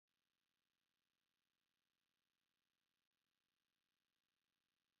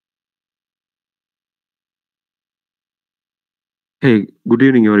Hey, good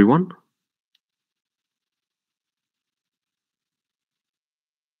evening, everyone.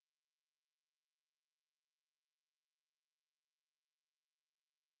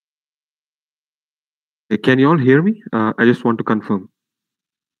 Hey, can you all hear me? I just want to confirm.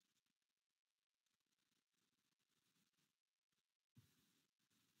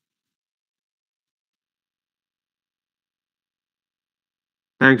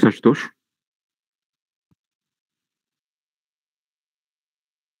 Thanks, Ashutosh.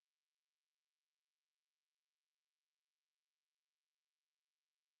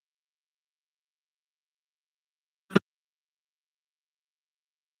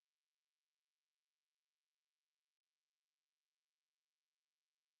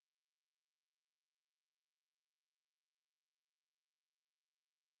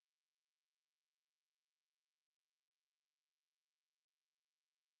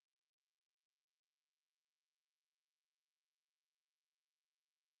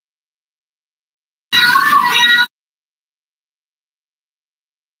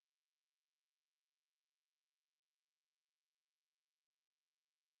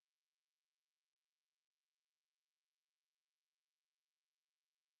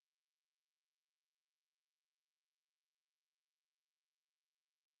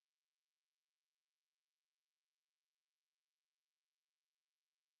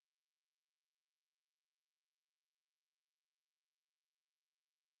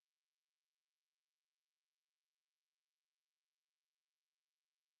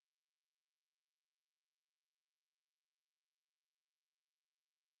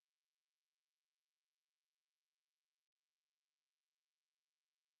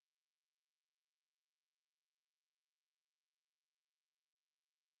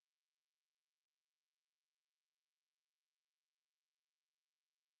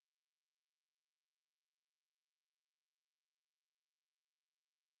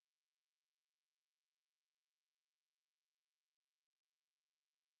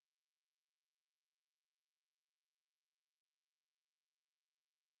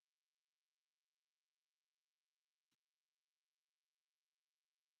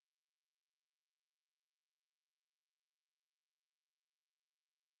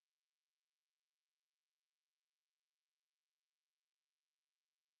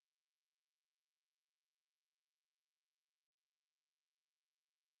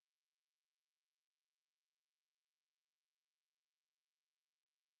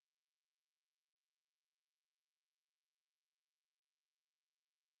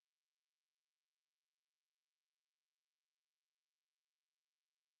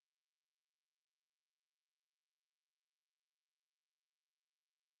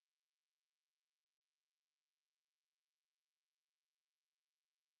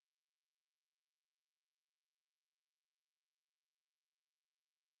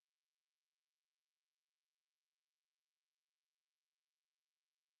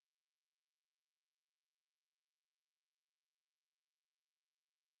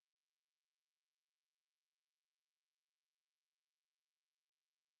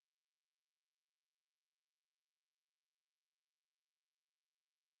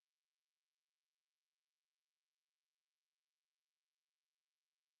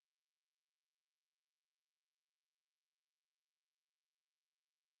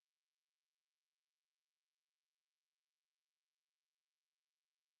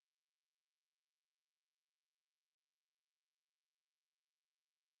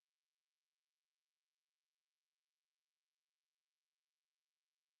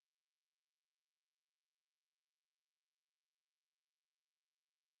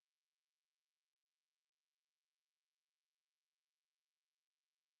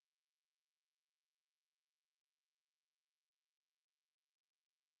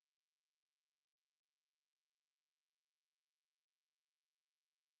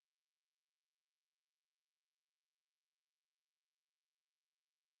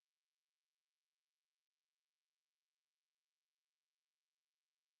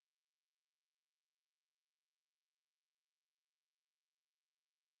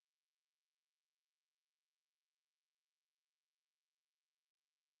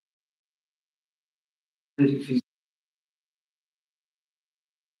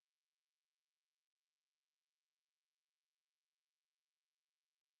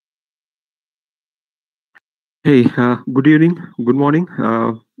 Hey, good evening, good morning,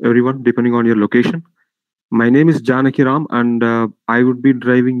 everyone, depending on your location. My name is Janaki Ram, and I would be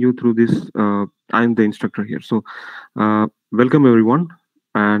driving you through this. I'm the instructor here. So, welcome, everyone,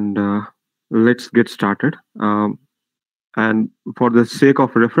 and let's get started. And for the sake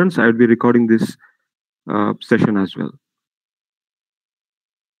of reference, I would be recording this session as well.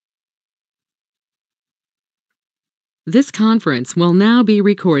 This conference will now be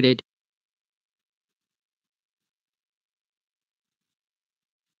recorded.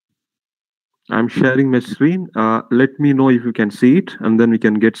 I'm sharing my screen. Let me know if you can see it, and then we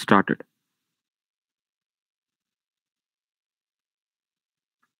can get started.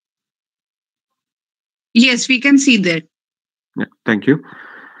 Yes, we can see that. Yeah, thank you.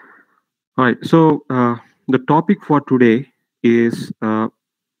 All right. So the topic for today is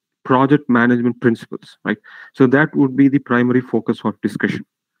project management principles, right? So that would be the primary focus of discussion.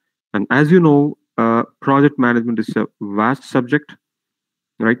 And as you know, project management is a vast subject,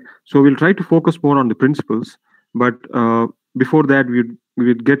 right? So we'll try to focus more on the principles, but before that,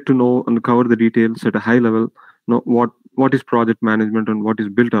 we'd get to know and cover the details at a high level. Know what is project management and what is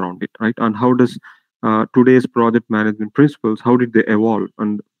built around it, right? And how does today's project management principles, how did they evolve,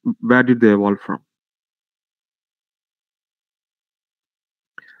 and where did they evolve from?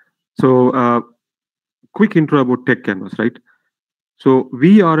 So, quick intro about Tech Canvas, right? So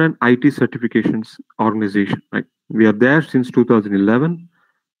we are an IT certifications organization, right? We are there since 2011.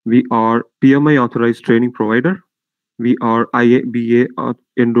 We are PMI authorized training provider. We are IABA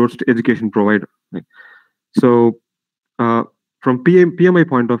endorsed education provider. Right? So from PMI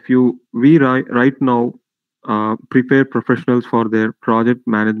point of view, we right now prepare professionals for their project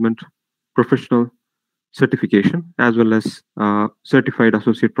management professional certification as well as certified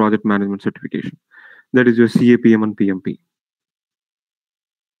associate project management certification. That is your CAPM and PMP.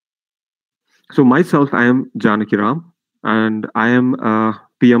 So myself, I am Janaki Ram, and I am a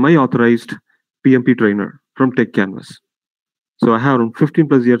PMI authorized PMP trainer from Tech Canvas. So I have around 15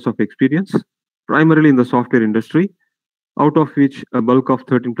 plus years of experience, primarily in the software industry, out of which a bulk of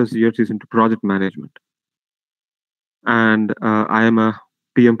 13 plus years is into project management. And I am a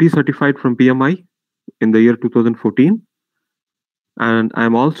PMP certified from PMI in the year 2014. And I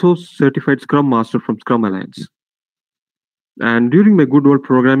am also certified Scrum Master from Scrum Alliance. And during my good old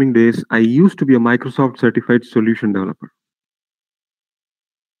programming days, I used to be a Microsoft certified solution developer.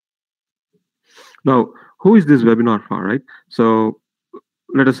 Now, who is this webinar for, right? So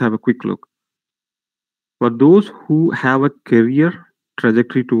let us have a quick look. For those who have a career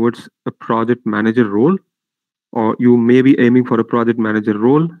trajectory towards a project manager role, or you may be aiming for a project manager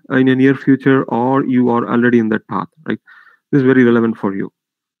role in a near future, or you are already in that path, right? This is very relevant for you.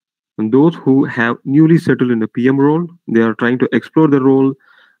 And those who have newly settled in a PM role, they are trying to explore the role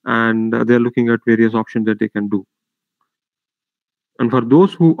and they're looking at various options that they can do. And for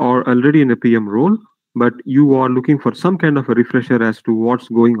those who are already in a PM role, but you are looking for some kind of a refresher as to what's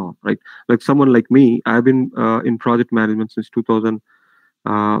going on, right? Like someone like me, I've been in project management since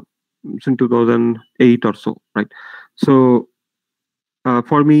 2008 or so, right? So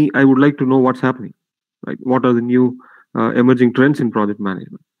for me, I would like to know what's happening, right? What are the new emerging trends in project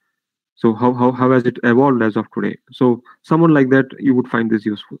management? So how has it evolved as of today? So someone like that, you would find this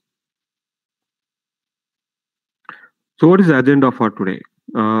useful. So what is the agenda for today?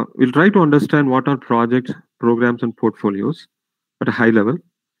 We'll try to understand what are projects, programs, and portfolios at a high level.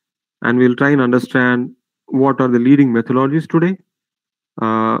 And we'll try and understand what are the leading methodologies today.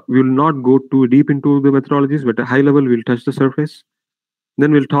 We will not go too deep into the methodologies, but at a high level, we'll touch the surface.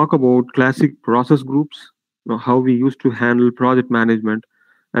 Then we'll talk about classic process groups, how we used to handle project management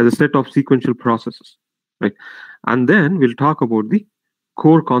as a set of sequential processes, right? And then we'll talk about the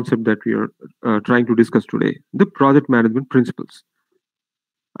core concept that we are trying to discuss today, the project management principles.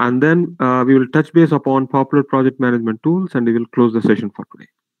 And then we will touch base upon popular project management tools, and we will close the session for today.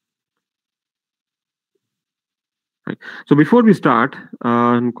 Right. So before we start,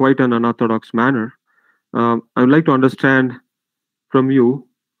 in quite an unorthodox manner, I would like to understand from you,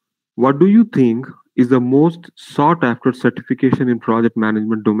 what do you think is the most sought after certification in project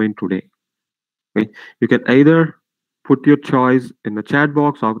management domain today? Okay. You can either put your choice in the chat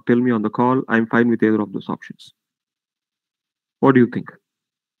box or tell me on the call. I'm fine with either of those options. What do you think?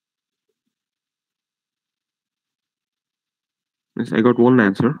 Yes, I got one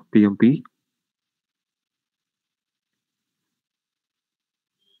answer, PMP.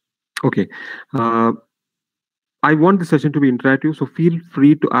 Okay. I want the session to be interactive, so feel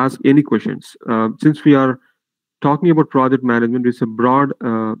free to ask any questions. Since we are talking about project management, it's a broad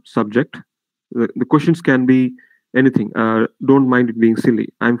subject. The questions can be anything. Don't mind it being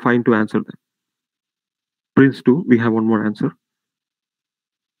silly. I'm fine to answer them. Prince 2, we have one more answer.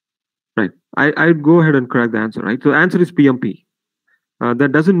 Right. I'd go ahead and correct the answer, right? So the answer is PMP.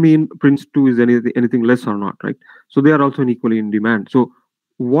 That doesn't mean Prince 2 is anything less or not, right? So they are also equally in demand. So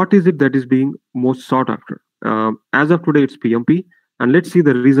what is it that is being most sought after? As of today, it's PMP, and let's see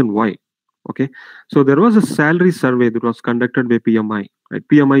the reason why. Okay, so there was a salary survey that was conducted by PMI. Right,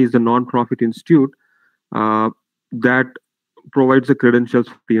 PMI is a non-profit institute that provides the credentials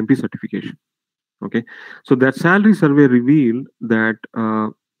for PMP certification. Okay, so that salary survey revealed that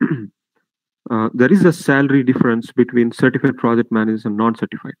there is a salary difference between certified project managers and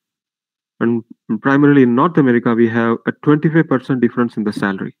non-certified. And primarily in North America, we have a 25% difference in the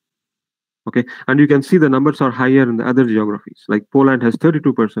salary. Okay, and you can see the numbers are higher in the other geographies. Like Poland has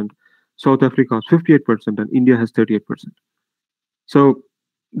 32%, South Africa has 58%, and India has 38%. So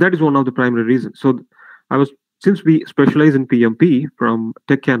that is one of the primary reasons. So I was since we specialize in PMP from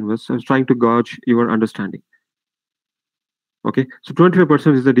Tech Canvas, I was trying to gauge your understanding. Okay, so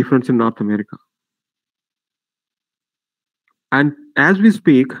 25% is the difference in North America. And as we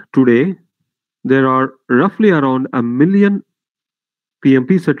speak today, there are roughly around 1 million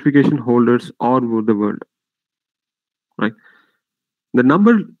PMP certification holders all over the world. Right? The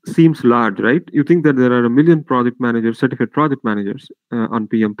number seems large, right? You think that there are 1 million project managers, certified project managers on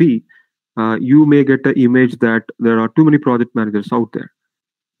PMP. You may get the image that there are too many project managers out there.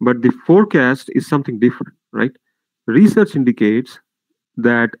 But the forecast is something different, right? Research indicates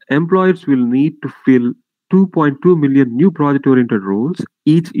that employers will need to fill 2.2 million new project-oriented roles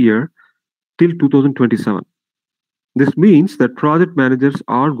each year till 2027. This means that project managers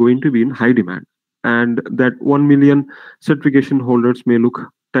are going to be in high demand, and that 1 million certification holders may look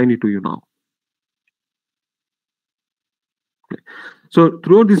tiny to you now. Okay. So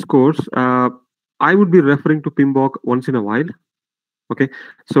throughout this course, I would be referring to PMBOK once in a while. Okay,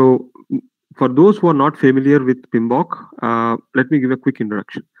 so for those who are not familiar with PMBOK, let me give a quick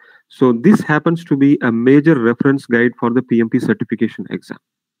introduction. So this happens to be a major reference guide for the PMP certification exam.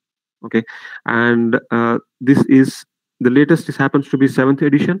 Okay, and this is the latest. This happens to be 7th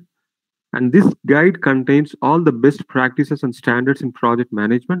edition, and this guide contains all the best practices and standards in project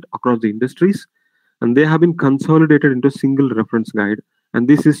management across the industries, and they have been consolidated into a single reference guide. And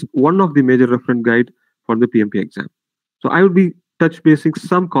this is one of the major reference guide for the PMP exam. So I would be touch basing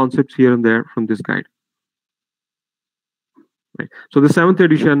some concepts here and there from this guide. Right. So the 7th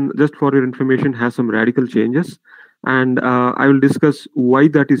edition, just for your information, has some radical changes, and I will discuss why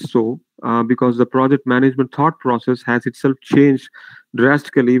that is so, because the project management thought process has itself changed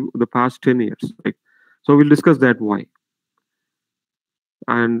drastically the past 10 years. Right. So we'll discuss that why.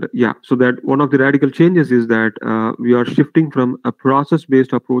 And yeah, so that one of the radical changes is that we are shifting from a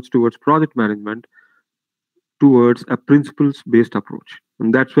process-based approach towards project management towards a principles-based approach.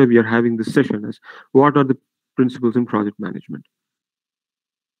 And that's why we are having this session as what are the principles in project management.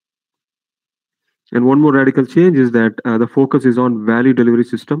 And one more radical change is that the focus is on value delivery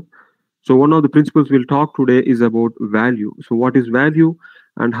system. So one of the principles we'll talk today is about value. So what is value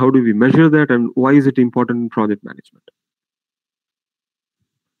and how do we measure that and why is it important in project management?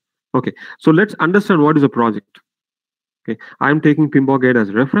 Okay, so let's understand what is a project. Okay, I'm taking PMBOK guide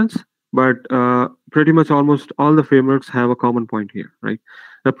as reference, but pretty much almost all the frameworks have a common point here, right?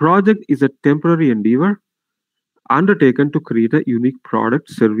 The project is a temporary endeavor undertaken to create a unique product,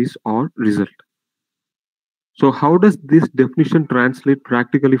 service, or result. So how does this definition translate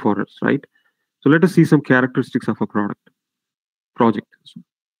practically for us, right? So let us see some characteristics of a project.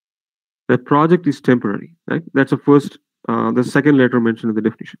 The project is temporary, right? That's the second letter mentioned in the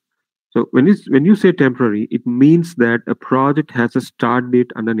definition. So when you say temporary, it means that a project has a start date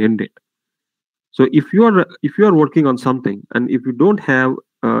and an end date. So if you are working on something and if you don't have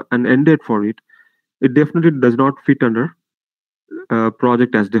an end date for it, it definitely does not fit under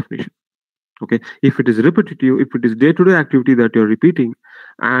project as definition. Okay, if it is repetitive, if it is day-to-day activity that you're repeating,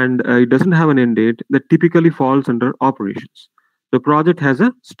 and it doesn't have an end date, that typically falls under operations. The project has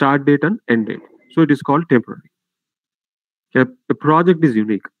a start date and end date, so it is called temporary. A project is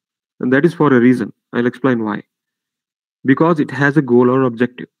unique, and that is for a reason. I'll explain why. Because it has a goal or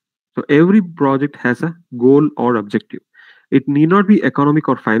objective. So every project has a goal or objective. It need not be economic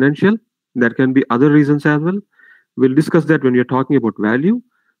or financial. There can be other reasons as well. We'll discuss that when we're talking about value.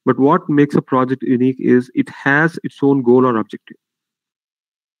 But what makes a project unique is it has its own goal or objective.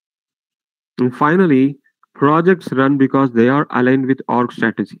 And finally, projects run because they are aligned with org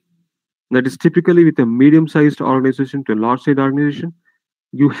strategy. That is typically with a medium-sized organization to a large-sized organization.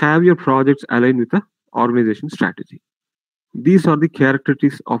 You have your projects aligned with the organization strategy. These are the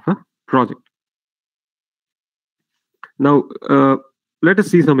characteristics of a project. Now, let us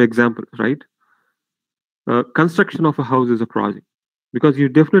see some examples, right? Construction of a house is a project because you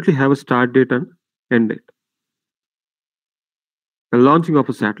definitely have a start date and end date. The launching of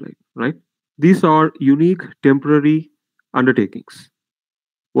a satellite, right? These are unique temporary undertakings.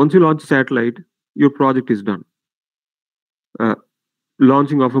 Once you launch a satellite, your project is done.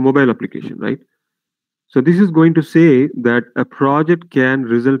 Launching of a mobile application, right? So this is going to say that a project can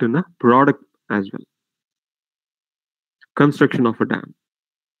result in a product as well. construction of a dam.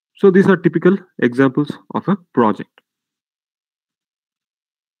 So these are typical examples of a project.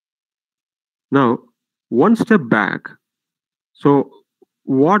 Now, one step back. So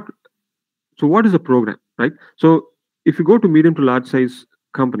what what is a program, right? So if you go to medium to large size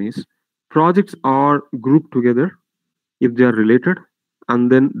companies, projects are grouped together if they are related,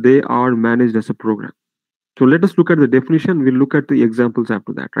 and then they are managed as a program. So let us look at the definition. We'll look at the examples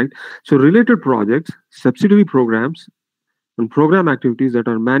after that, right? So related projects, subsidiary programs, and program activities that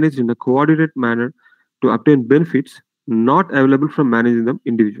are managed in a coordinated manner to obtain benefits not available from managing them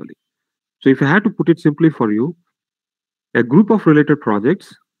individually. So if I had to put it simply for you, a group of related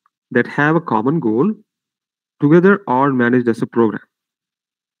projects that have a common goal together are managed as a program.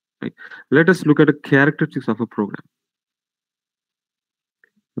 Right? Let us look at the characteristics of a program.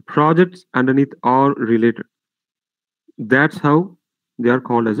 The projects underneath are related. That's how they are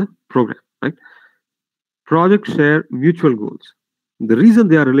called as a program. Right? Projects share mutual goals. The reason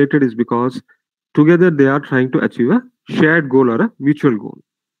they are related is because together they are trying to achieve a shared goal or a mutual goal.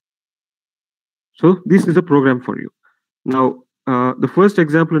 So this is a program for you. Now, the first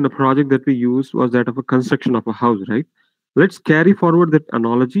example in a project that we used was that of a construction of a house, right? Let's carry forward that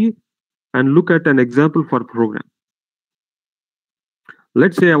analogy and look at an example for a program.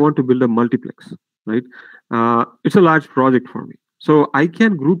 Let's say I want to build a multiplex, right? It's a large project for me. So I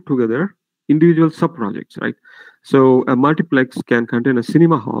can group together individual sub-projects, right? So a multiplex can contain a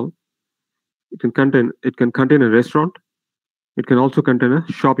cinema hall. It can contain a restaurant. It can also contain a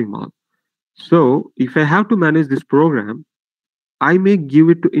shopping mall. So if I have to manage this program, I may give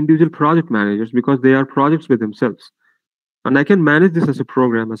it to individual project managers because they are projects with themselves. And I can manage this as a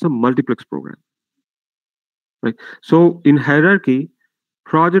program, as a multiplex program. Right? So in hierarchy,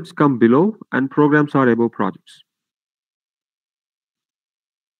 projects come below and programs are above projects.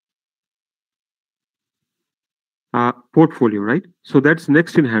 Portfolio, right? So that's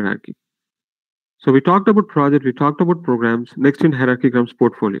next in hierarchy. So we talked about project, we talked about programs. Next in hierarchy comes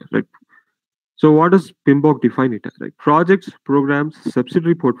portfolio, right? So what does PMBOK define it as? Right? Projects, programs,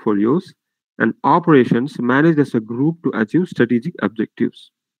 subsidiary portfolios, and operations managed as a group to achieve strategic objectives.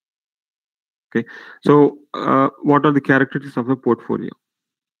 Okay. So what are the characteristics of a portfolio?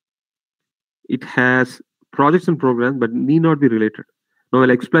 It has projects and programs, but need not be related. Now I'll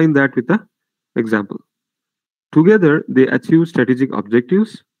explain that with an example. Together, they achieve strategic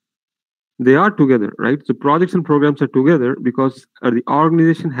objectives. They are together, right? So projects and programs are together because the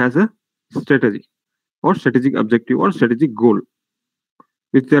organization has a strategy or strategic objective or strategic goal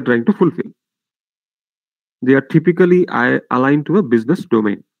which they are trying to fulfill. They are typically aligned to a business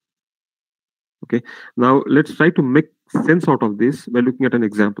domain. Okay. Now let's try to make sense out of this by looking at an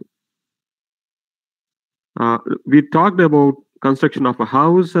example. We talked about construction of a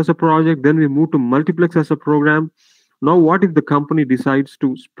house as a project, then we moved to multiplex as a program. Now, what if the company decides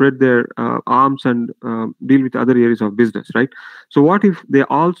to spread their arms and deal with other areas of business, right? So, what if they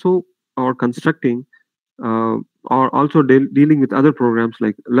also are constructing or also dealing with other programs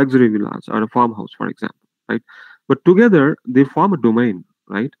like luxury villas or a farmhouse, for example, right? But together they form a domain,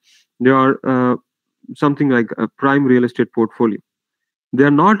 right? They are something like a prime real estate portfolio. They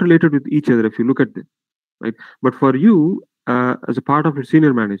are not related with each other if you look at them, right? But for you, as a part of your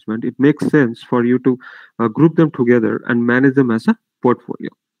senior management, it makes sense for you to group them together and manage them as a portfolio.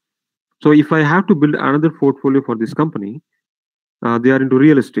 So if I have to build another portfolio for this company, they are into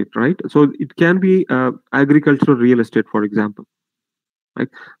real estate, right? So it can be agricultural real estate, for example, right?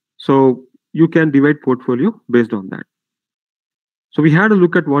 So you can divide portfolio based on that. So we had a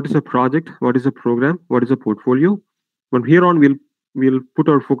look at what is a project, what is a program, what is a portfolio. From here on, we'll put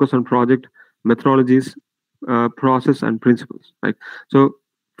our focus on project, methodologies, process, and principles, right? So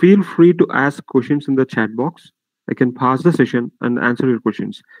feel free to ask questions in the chat box. I can pause the session and answer your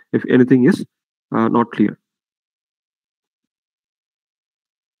questions if anything is not clear.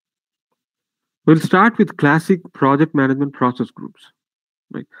 We'll start with classic project management process groups,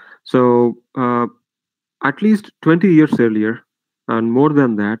 right? So at least 20 years earlier, and more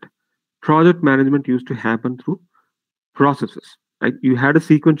than that, project management used to happen through processes, right? You had a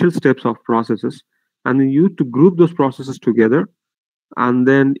sequential steps of processes, and you used to group those processes together, and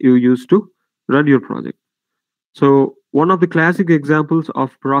then you used to run your project. So one of the classic examples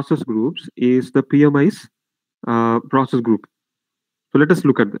of process groups is the PMI's process group. So let us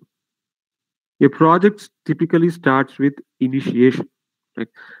look at them. A project typically starts with initiation, right?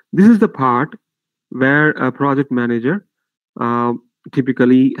 This is the part where a project manager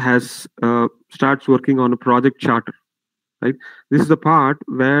typically starts working on a project charter, right? This is the part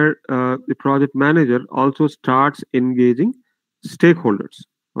where the project manager also starts engaging stakeholders,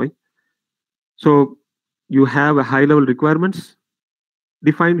 right? So you have a high level requirements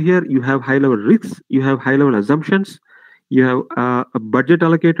defined here, you have high level risks, you have high level assumptions, you have a budget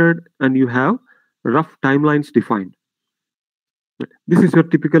allocated, and you have rough timelines defined. This is your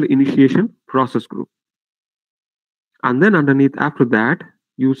typical initiation process group. And then underneath, after that,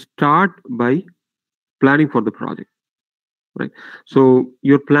 you start by planning for the project, right? So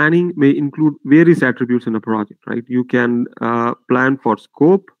your planning may include various attributes in a project, right? You can plan for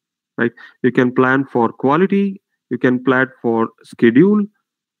scope, right? You can plan for quality, you can plan for schedule,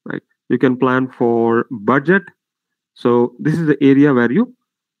 right? You can plan for budget. So this is the area where you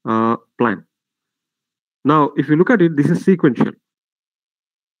plan. Now, if you look at it, this is sequential.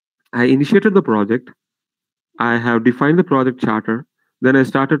 I initiated the project, I have defined the project charter, then I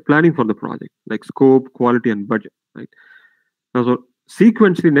started planning for the project, like scope, quality, and budget, right? Now, so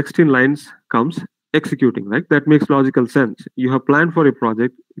sequentially, next in lines comes executing, right? That makes logical sense. You have planned for a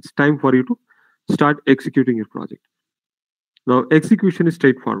project, it's time for you to start executing your project. Now, execution is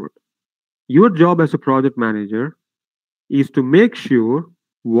straightforward. Your job as a project manager is to make sure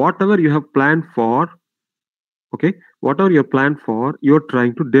whatever you have planned for, okay, whatever you're planned for, you're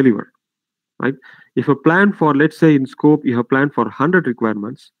trying to deliver, right? If you plan for, let's say in scope, you have planned for 100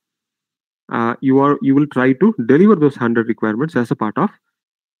 requirements, you will try to deliver those 100 requirements as a part of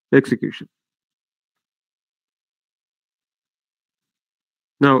execution.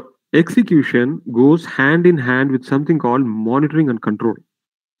 Now, execution goes hand in hand with something called monitoring and control,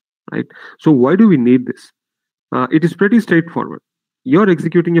 right? So why do we need this? It is pretty straightforward. You're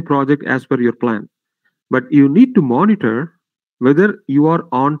executing a project as per your plan, but you need to monitor whether you are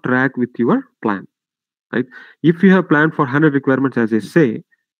on track with your plan, right? If you have planned for 100 requirements, as I say,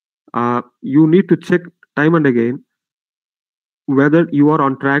 you need to check time and again whether you are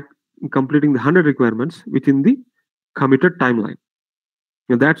on track in completing the 100 requirements within the committed timeline.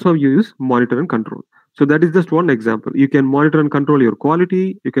 And that's how you use monitor and control. So that is just one example. You can monitor and control your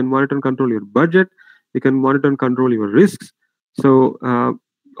quality, you can monitor and control your budget, you can monitor and control your risks. So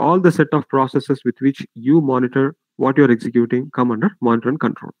all the set of processes with which you monitor what you're executing come under monitor and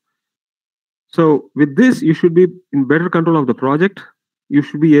control. So with this, you should be in better control of the project. You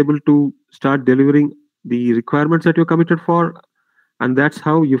should be able to start delivering the requirements that you're committed for, and that's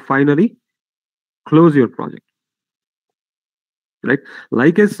how you finally close your project, right?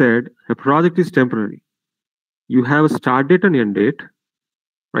 Like I said, a project is temporary. You have a start date and end date,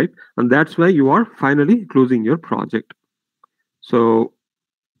 right? And that's why you are finally closing your project. So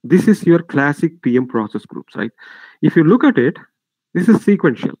this is your classic PM process groups, right? If you look at it, this is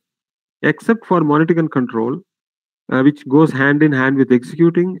sequential, except for monitoring and control, which goes hand in hand with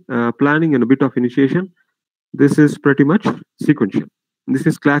executing, planning, and a bit of initiation. This is pretty much sequential. This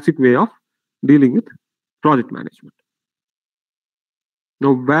is classic way of dealing with project management.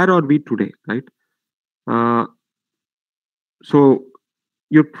 Now, where are we today, right? So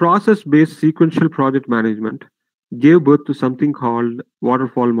your process-based sequential project management gave birth to something called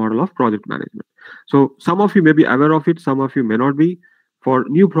Waterfall model of project management. So some of you may be aware of it, some of you may not be. For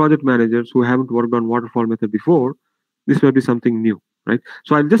new project managers who haven't worked on Waterfall method before, this will be something new, right?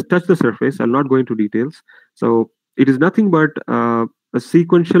 So I'll just touch the surface. I'll not go into details. So it is nothing but a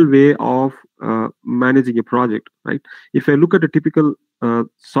sequential way of managing a project, right? If I look at a typical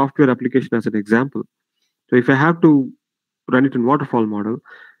software application as an example, so if I have to run it in Waterfall model,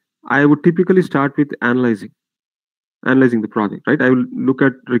 I would typically start with analyzing the project, right? I will look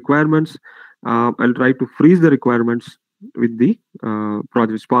at requirements. I'll try to freeze the requirements with the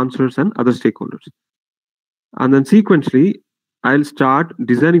project sponsors and other stakeholders. And then sequentially, I'll start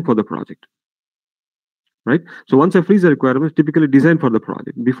designing for the project, right? So once I freeze the requirements, typically design for the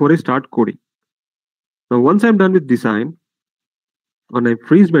project before I start coding. Now, once I'm done with design, when I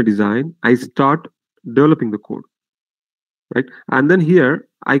freeze my design, I start developing the code, right? And then here,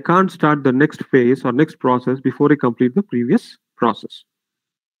 I can't start the next phase or next process before I complete the previous process.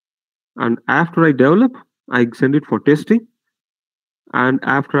 And after I develop, I send it for testing. And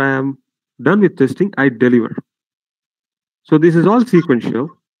after I am done with testing, I deliver. So this is all sequential,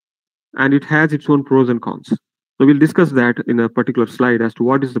 and it has its own pros and cons. So we'll discuss that in a particular slide as to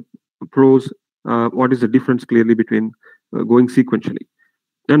what is the pros, what is the difference clearly between going sequentially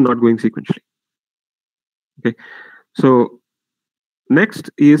and not going sequentially. Okay, so next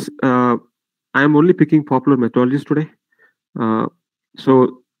is I'm only picking popular methodologies today.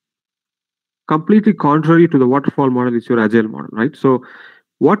 So completely contrary to the waterfall model is your agile model, right? So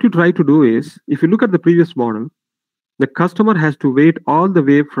what you try to do is, if you look at the previous model, the customer has to wait all the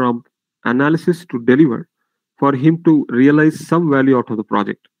way from analysis to deliver for him to realize some value out of the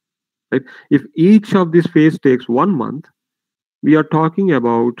project, right? If each of these phase takes 1 month, we are talking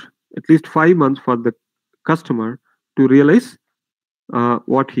about at least 5 months for the customer to realize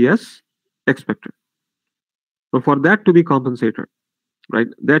what he has expected. So for that to be compensated, right?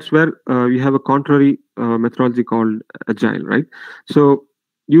 That's where we have a contrary methodology called Agile, right? So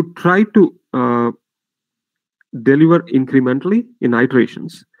you try to deliver incrementally in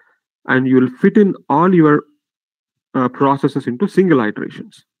iterations, and you will fit in all your processes into single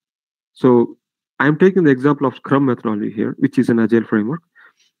iterations. So I'm taking the example of Scrum methodology here, which is an Agile framework.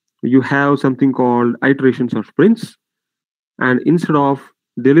 You have something called iterations or sprints, and instead of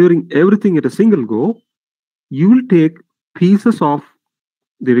delivering everything at a single go, you will take pieces of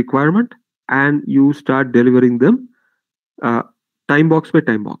the requirement and you start delivering them uh, time box by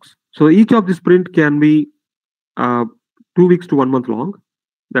time box. So each of the sprint can be 2 weeks to 1 month long.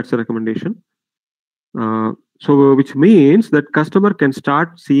 That's a recommendation. So which means that customer can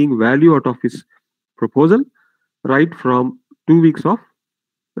start seeing value out of his proposal right from 2 weeks of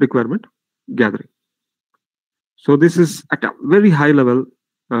requirement gathering. So this is at a very high level,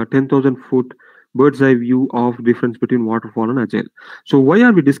 10,000 foot bird's eye view of difference between waterfall and agile. So why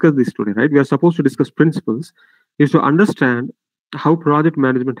are we discussing this today, right? We are supposed to discuss principles, is to understand how project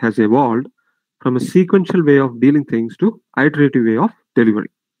management has evolved from a sequential way of dealing things to iterative way of delivering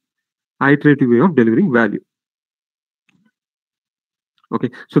value. Okay,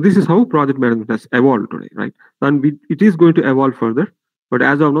 so this is how project management has evolved today, right? And it is going to evolve further, but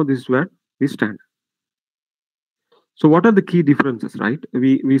as of now, this is where we stand. So what are the key differences, right?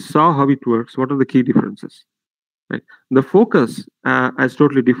 We saw how it works. What are the key differences, right? The focus is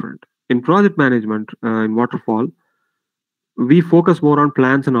totally different. In project management, in Waterfall, we focus more on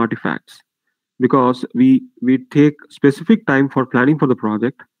plans and artifacts because we take specific time for planning for the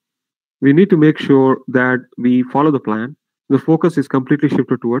project. We need to make sure that we follow the plan. The focus is completely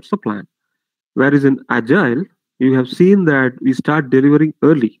shifted towards the plan. Whereas in Agile, you have seen that we start delivering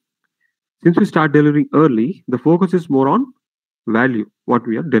early. Since we start delivering early, the focus is more on value, what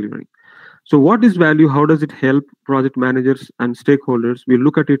we are delivering. So what is value? How does it help project managers and stakeholders? We'll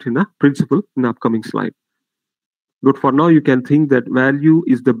look at it in a principle in the upcoming slide. But for now, you can think that value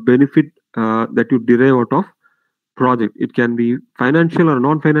is the benefit that you derive out of project. It can be financial or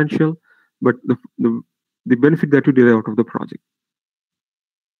non-financial, but the benefit that you derive out of the project.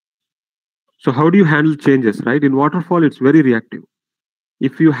 So how do you handle changes, right? In Waterfall, it's very reactive.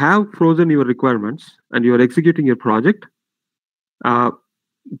 If you have frozen your requirements and you are executing your project,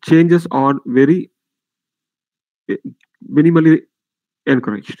 changes are very minimally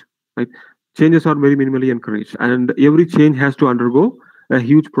encouraged, right? Changes are very minimally encouraged, and every change has to undergo a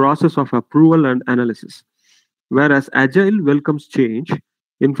huge process of approval and analysis. Whereas Agile welcomes change.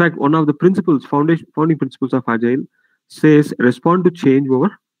 In fact, one of the principles, founding principles of Agile says respond to change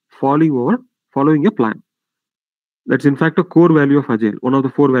over following a plan. That's in fact a core value of Agile, one of the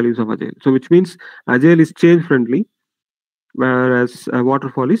 4 values of Agile. So which means Agile is change friendly, whereas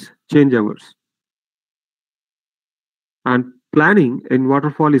Waterfall is change averse. And planning in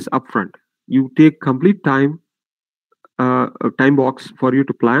Waterfall is upfront. You take complete time box for you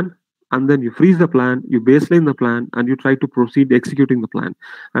to plan, and then you freeze the plan, you baseline the plan, and you try to proceed executing the plan.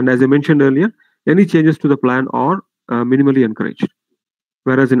 And as I mentioned earlier, any changes to the plan are minimally encouraged.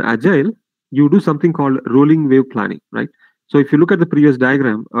 Whereas in Agile, you do something called rolling wave planning, right? So if you look at the previous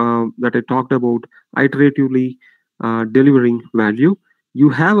diagram that I talked about, iteratively delivering value, you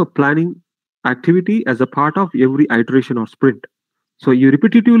have a planning activity as a part of every iteration or sprint. So you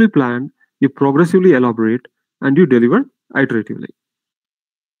repetitively plan, you progressively elaborate, and you deliver iteratively.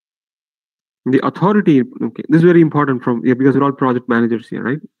 The authority, okay, this is very important because we're all project managers here,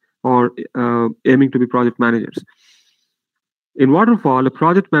 right? Or aiming to be project managers. In Waterfall, a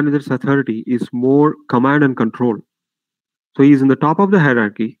project manager's authority is more command and control. So he's in the top of the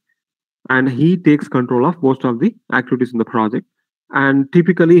hierarchy, and he takes control of most of the activities in the project. And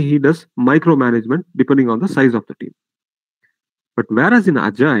typically, he does micromanagement depending on the size of the team. But whereas in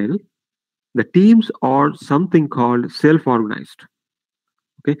Agile, the teams are something called self-organized.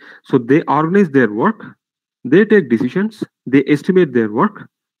 Okay, so they organize their work, they take decisions, they estimate their work,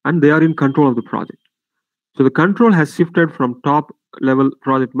 and they are in control of the project. So the control has shifted from top level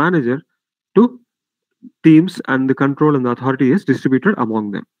project manager to teams, and the control and the authority is distributed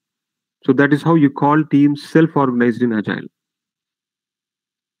among them. So that is how you call teams self-organized in Agile.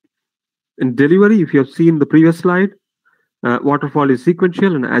 In delivery, if you have seen the previous slide, Waterfall is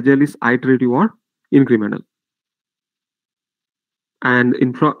sequential and Agile is iterative or incremental. And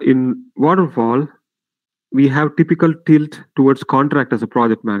in Waterfall, we have typical tilt towards contract as a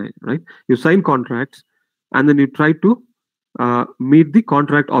project manager, right? You sign contracts and then you try to meet the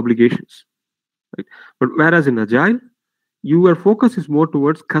contract obligations, right? But whereas in Agile, your focus is more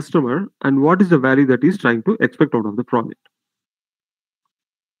towards customer and what is the value that is trying to expect out of the project.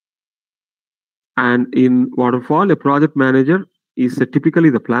 And in Waterfall, a project manager is typically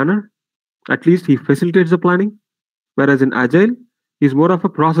the planner. At least he facilitates the planning. Whereas in Agile, he's more of a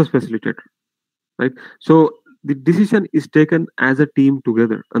process facilitator, right? So the decision is taken as a team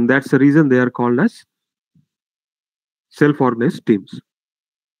together, and that's the reason they are called as self-organized teams.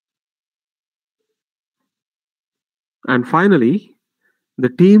 And finally, the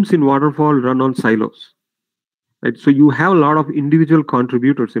teams in Waterfall run on silos, right? So you have a lot of individual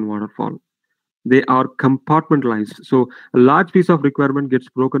contributors in Waterfall. They are compartmentalized. So a large piece of requirement gets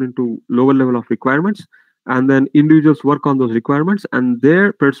broken into lower level of requirements, and then individuals work on those requirements, and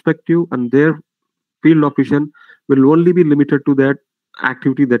their perspective and their field of vision will only be limited to that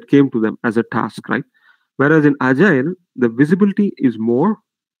activity that came to them as a task, right? Whereas in Agile, the visibility is more.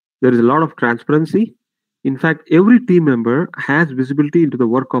 There is a lot of transparency. In fact, every team member has visibility into the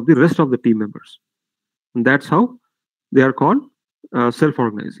work of the rest of the team members. And that's how they are called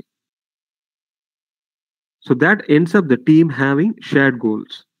self-organizing. So that ends up the team having shared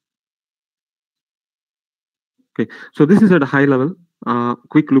goals. Okay, so this is at a high level.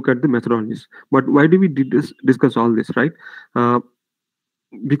 Quick look at the methodologies. But why do we discuss all this, right?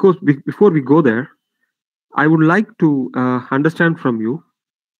 Because before we go there, I would like to understand from you,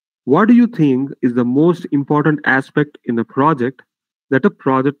 what do you think is the most important aspect in a project that a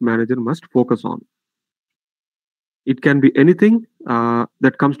project manager must focus on? It can be anything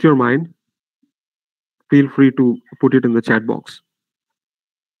that comes to your mind. Feel free to put it in the chat box.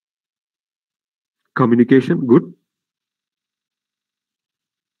 Communication, good.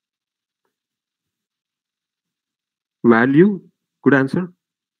 Value, good answer.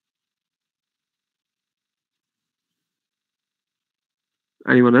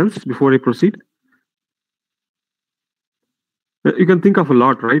 Anyone else before I proceed? You can think of a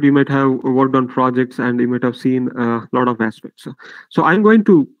lot, right? You might have worked on projects and you might have seen a lot of aspects. So I'm going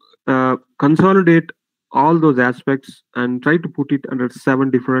to consolidate all those aspects and try to put it under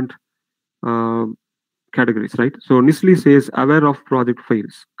 7 different categories, right? So Nisli says aware of project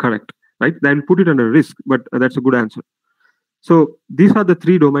fails, correct, right? Then put it under risk, but that's a good answer. So these are the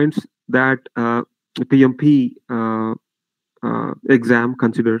 3 domains that the PMP exam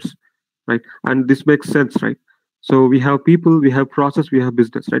considers, right? And this makes sense, right? So we have people, we have process, we have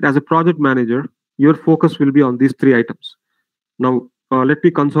business, right? As a project manager, your focus will be on these 3 items. Now, let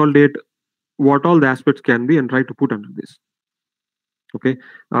me consolidate what all the aspects can be and try to put under this. Okay,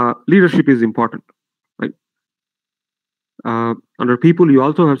 leadership is important, right? Under people, you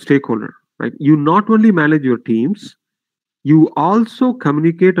also have stakeholder, right? You not only manage your teams, you also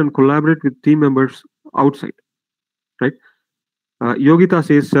communicate and collaborate with team members outside, right? Yogita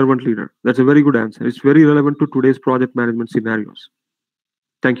says servant leader. That's a very good answer. It's very relevant to today's project management scenarios.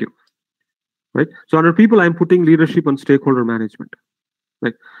 Thank you. Right. So under people, I'm putting leadership and stakeholder management.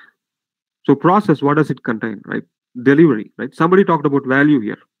 Right. So process, what does it contain? Right. Delivery. Right. Somebody talked about value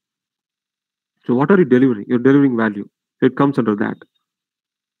here. So what are you delivering? You're delivering value. It comes under that.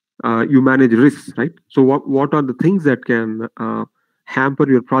 You manage risks. Right. So what are the things that can hamper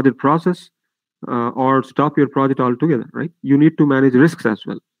your project process? Or stop your project altogether, right? You need to manage risks as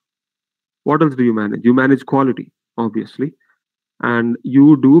well. What else do you manage? You manage quality, obviously, and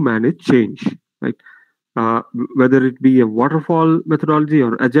you do manage change, right? Whether it be a waterfall methodology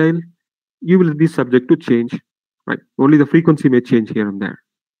or agile, you will be subject to change, right? Only the frequency may change here and there.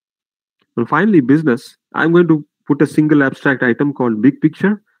 And finally, business. I'm going to put a single abstract item called big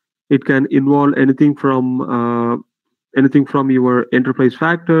picture. It can involve anything from your enterprise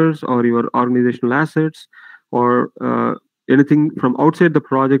factors or your organizational assets or anything from outside the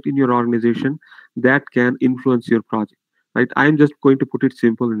project in your organization that can influence your project, right? I'm just going to put it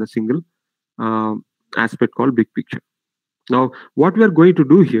simple in a single aspect called big picture. Now, what we are going to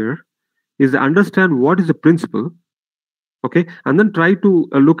do here is understand what is the principle, okay, and then try to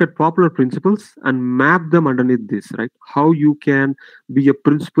look at popular principles and map them underneath this, right? How you can be a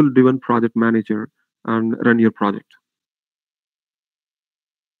principle-driven project manager and run your project.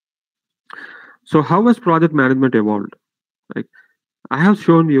 So how has project management evolved? Right? I have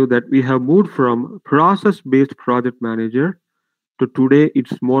shown you that we have moved from process-based project manager to today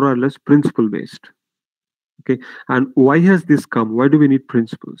it's more or less principle-based. Okay, and why has this come? Why do we need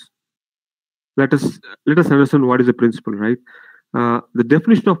principles? Let us understand what is a principle, right? The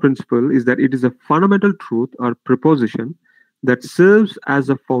definition of principle is that it is a fundamental truth or proposition that serves as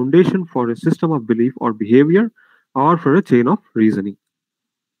a foundation for a system of belief or behavior or for a chain of reasoning.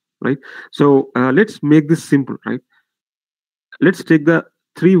 Right? So let's make this simple, right? Let's take the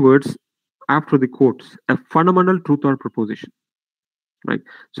 3 words after the quotes a fundamental truth or proposition, right?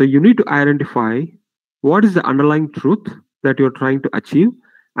 So you need to identify what is the underlying truth that you're trying to achieve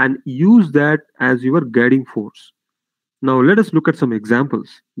and use that as your guiding force. Now let us look at some examples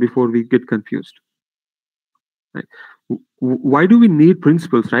before we get confused. Right? Why do we need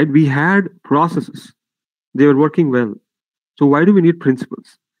principles, right? We had processes, they were working well. So why do we need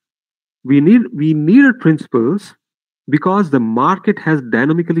principles? We needed principles because the market has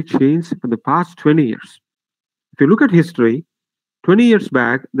dynamically changed for the past 20 years. If you look at history, 20 years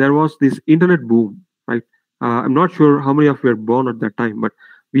back, there was this internet boom, right? I'm not sure how many of you were born at that time, but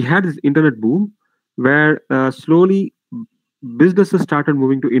we had this internet boom where slowly businesses started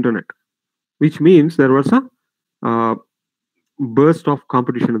moving to internet, which means there was a uh, burst of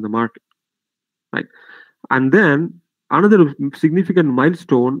competition in the market, right? And then another significant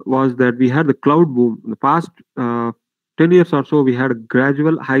milestone was that we had the cloud boom. In the past 10 years or so, we had a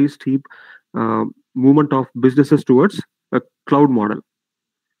gradual, high, steep uh, movement of businesses towards a cloud model.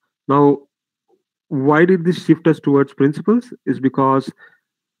 Now, why did this shift us towards principles? Is because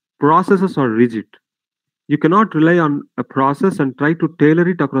processes are rigid. You cannot rely on a process and try to tailor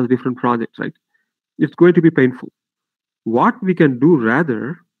it across different projects, right? It's going to be painful. What we can do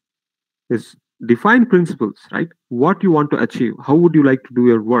rather is define principles, right? What you want to achieve, how would you like to do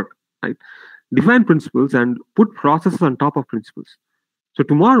your work, right? Define principles and put processes on top of principles. So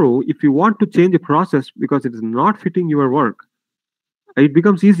tomorrow, if you want to change a process because it is not fitting your work, it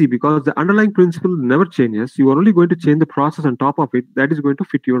becomes easy because the underlying principle never changes. You are only going to change the process on top of it that is going to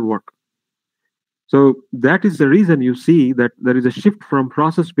fit your work. So that is the reason you see that there is a shift from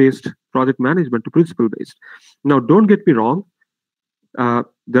process-based project management to principle-based. Now, don't get me wrong.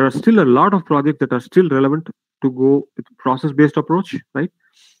 There are still a lot of projects that are still relevant to go with process-based approach, right?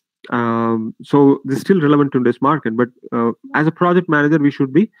 So this is still relevant in this market, but as a project manager, we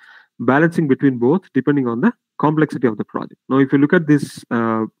should be balancing between both depending on the complexity of the project. Now, if you look at this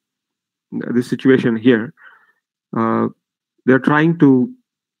this situation here, they're trying to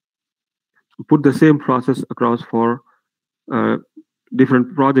put the same process across for uh,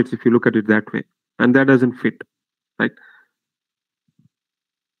 different projects if you look at it that way, and that doesn't fit, right?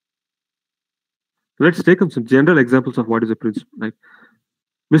 Let's take some general examples of what is a principle, right?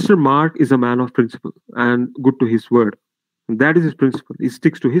 Mr. Mark is a man of principle and good to his word. And that is his principle. He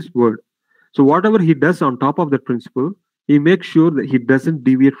sticks to his word. So whatever he does on top of that principle, he makes sure that he doesn't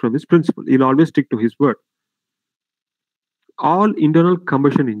deviate from his principle. He'll always stick to his word. All internal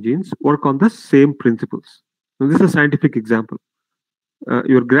combustion engines work on the same principles. Now, this is a scientific example.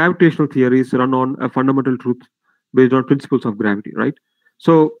 Your gravitational theories run on a fundamental truth based on principles of gravity, right?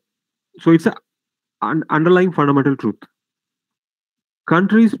 So it's an underlying fundamental truth.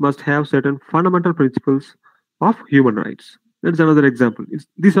 Countries must have certain fundamental principles of human rights. That's another example.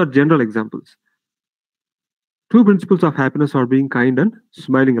 These are general examples. Two principles of happiness are being kind and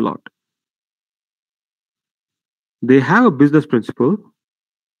smiling a lot. They have a business principle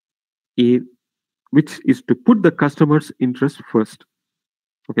which is to put the customer's interest first.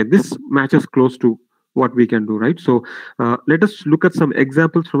 Okay, this matches close to what we can do, right? So let us look at some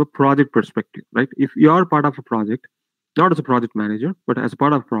examples from a project perspective, right? If you are part of a project, not as a project manager, but as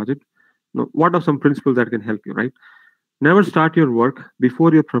part of a project, what are some principles that can help you, right? Never start your work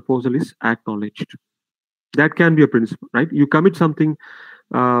before your proposal is acknowledged. That can be a principle, right? You commit something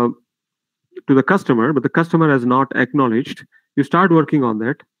to the customer, but the customer has not acknowledged. You start working on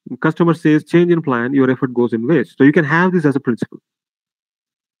that. The customer says change in plan, your effort goes in waste. So you can have this as a principle.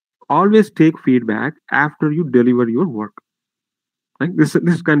 Always take feedback after you deliver your work. Right?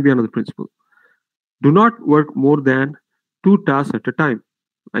 This can be another principle. Do not work more than 2 tasks at a time.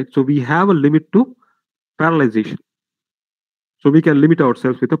 Right? So we have a limit to parallelization. So we can limit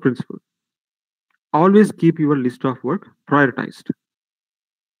ourselves with a principle. Always keep your list of work prioritized.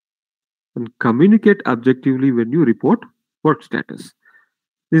 And communicate objectively when you report work status.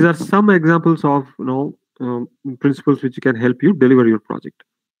 These are some examples of principles which can help you deliver your project.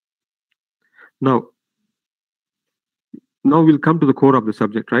 Now we'll come to the core of the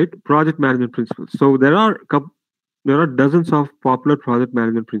subject, right? Project management principles. So there are dozens of popular project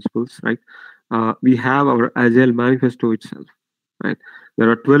management principles, right? We have our Agile manifesto itself, right? There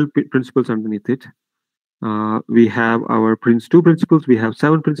are 12 principles underneath it. We have our Prince2 principles. We have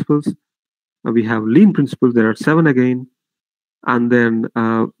 7 principles. We have Lean principles. There are 7 again. And then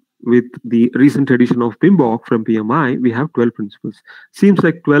with the recent edition of PMBOK from PMI, we have 12 principles. Seems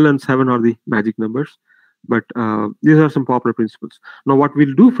like 12 and 7 are the magic numbers, but these are some popular principles. Now, what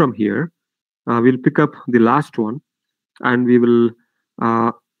we'll do from here, we'll pick up the last one, and we will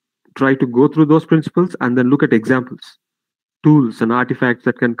try to go through those principles and then look at examples. tools and artifacts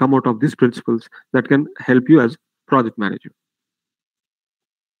that can come out of these principles that can help you as project manager.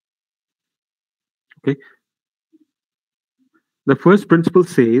 Okay. The first principle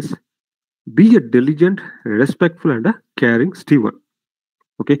says, be a diligent, respectful, and a caring steward.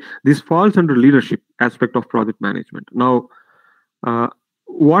 Okay. This falls under leadership aspect of project management. Now,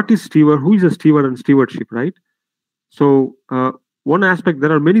 what is steward? Who is a steward and stewardship, right? So, one aspect,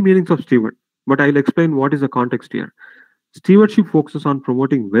 there are many meanings of steward, but I'll explain what is the context here. Stewardship focuses on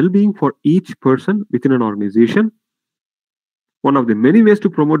promoting well-being for each person within an organization. One of the many ways to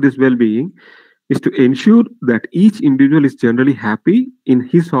promote this well-being is to ensure that each individual is generally happy in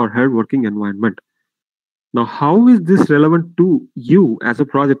his or her working environment. Now, how is this relevant to you as a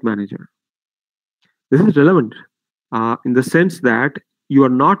project manager? This is relevant in the sense that you are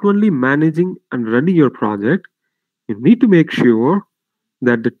not only managing and running your project, you need to make sure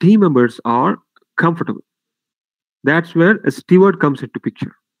that the team members are comfortable. That's where a steward comes into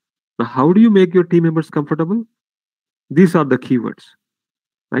picture. Now, how do you make your team members comfortable? These are the keywords,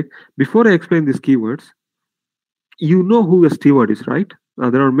 right? Before I explain these keywords, you know who a steward is, right?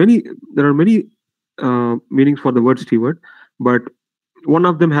 There are many meanings for the word steward, but one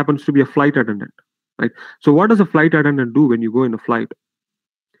of them happens to be a flight attendant, right? So, what does a flight attendant do when you go in a flight?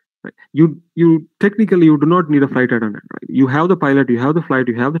 Right? You technically you do not need a flight attendant, right? You have the pilot, you have the flight,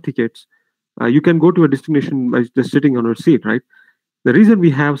 you have the tickets. You can go to a destination by just sitting on your seat, right? The reason we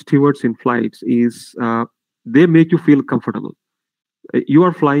have stewards in flights is they make you feel comfortable. You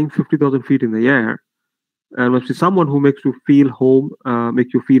are flying 50,000 feet in the air, and must be someone who makes you feel home,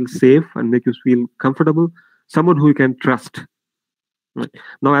 make you feel safe, and make you feel comfortable. Someone who you can trust. Right?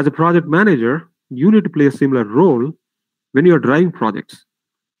 Now, as a project manager, you need to play a similar role when you are driving projects.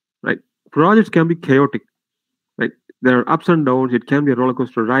 Right? Projects can be chaotic. Right? There are ups and downs. It can be a roller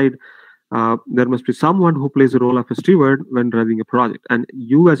coaster ride. There must be someone who plays the role of a steward when driving a project, and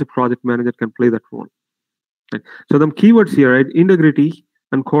you as a project manager can play that role. Right? So the keywords here, right? Integrity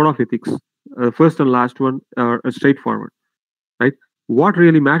and code of ethics. First and last one are straightforward, right? What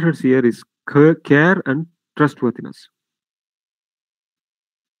really matters here is care and trustworthiness.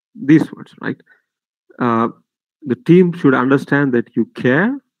 These words, right? The team should understand that you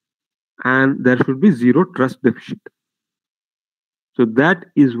care, and there should be zero trust deficit. So that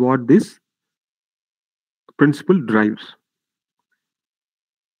is what this principle drives.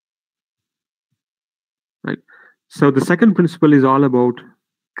 Right. So the second principle is all about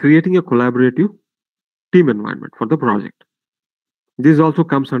creating a collaborative team environment for the project. This also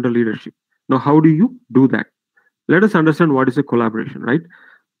comes under leadership. Now, how do you do that? Let us understand what is a collaboration, right?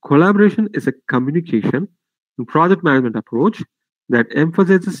 Collaboration is a communication and project management approach that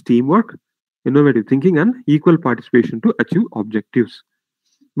emphasizes teamwork, innovative thinking, and equal participation to achieve objectives.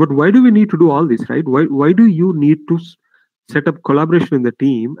 But why do we need to do all this, right? Why do you need to set up collaboration in the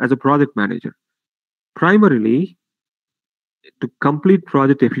team as a project manager? Primarily to complete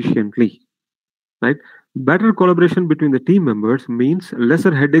project efficiently, right? Better collaboration between the team members means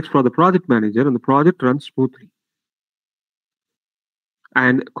lesser headaches for the project manager, and the project runs smoothly.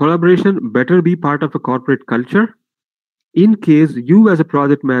 And collaboration better be part of a corporate culture. In case you as a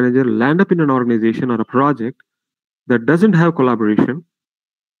project manager land up in an organization or a project that doesn't have collaboration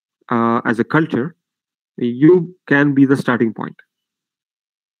as a culture, you can be the starting point.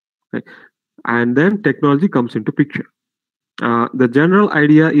 Right? And then technology comes into picture. The general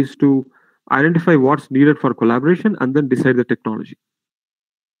idea is to identify what's needed for collaboration and then decide the technology.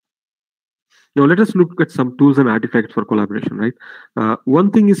 Now, let us look at some tools and artifacts for collaboration, right?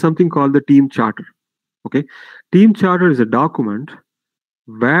 One thing is something called the team charter. Okay, team charter is a document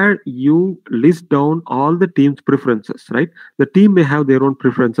where you list down all the team's preferences, right? The team may have their own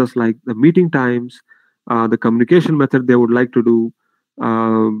preferences, like the meeting times, the communication method they would like to do,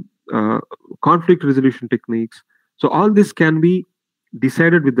 conflict resolution techniques. So all this can be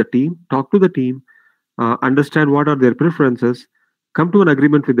decided with the team, talk to the team, understand what are their preferences, come to an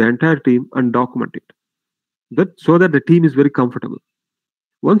agreement with the entire team, and document it. So that the team is very comfortable.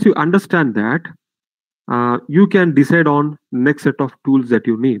 Once you understand that, you can decide on next set of tools that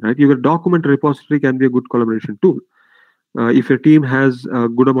you need, right? Your document repository can be a good collaboration tool. If your team has a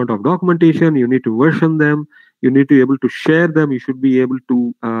good amount of documentation, you need to version them, you need to be able to share them, you should be able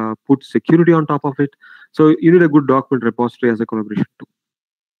to put security on top of it. So you need a good document repository as a collaboration tool.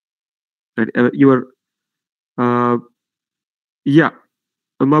 Right?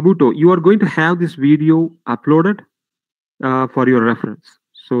 Mabuto, you are going to have this video uploaded for your reference.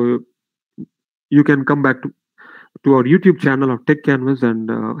 So you can come back to our YouTube channel of Tech Canvas and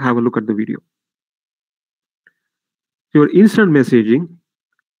have a look at the video. Your instant messaging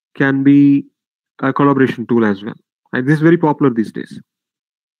can be a collaboration tool as well. Right? This is very popular these days.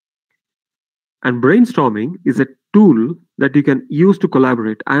 And brainstorming is a tool that you can use to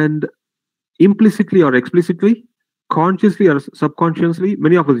collaborate, and implicitly or explicitly, consciously or subconsciously,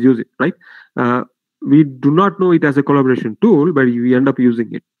 many of us use it, right? Uh, we do not know it as a collaboration tool, but we end up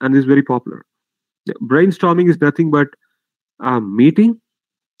using it, and this is very popular. Brainstorming is nothing but a meeting.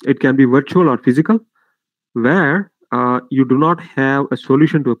 It can be virtual or physical, where you do not have a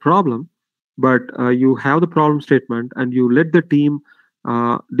solution to a problem, but you have the problem statement and you let the team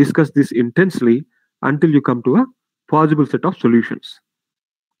discuss this intensely until you come to a possible set of solutions.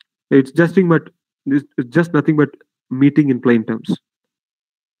 It's just nothing but meeting in plain terms,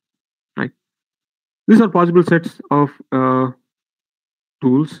 right? These are possible sets of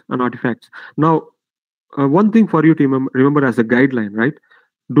tools and artifacts. Now, one thing for you to remember as a guideline, right?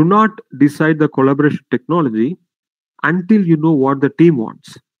 Do not decide the collaboration technology until you know what the team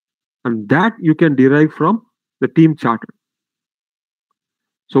wants, and that you can derive from the team charter.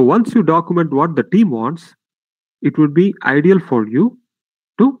 So once you document what the team wants, it would be ideal for you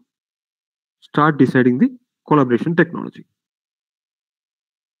to start deciding the collaboration technology.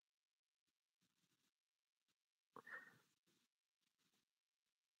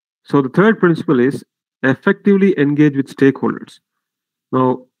 So the third principle is effectively engage with stakeholders.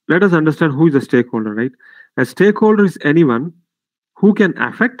 Now, let us understand who is a stakeholder, right? A stakeholder is anyone who can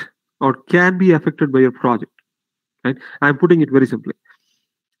affect or can be affected by your project, right? I'm putting it very simply.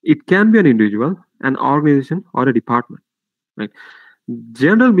 It can be an individual, an organization, or a department, right?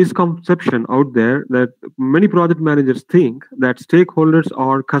 General misconception out there that many project managers think that stakeholders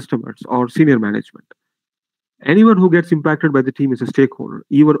are customers or senior management. Anyone who gets impacted by the team is a stakeholder.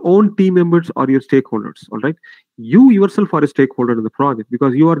 Your own team members are your stakeholders, all right? You yourself are a stakeholder in the project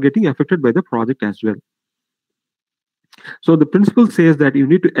because you are getting affected by the project as well. So the principle says that you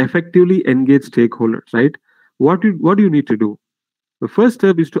need to effectively engage stakeholders, right? What do you need to do? The first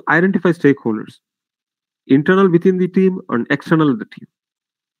step is to identify stakeholders, internal within the team and external the team,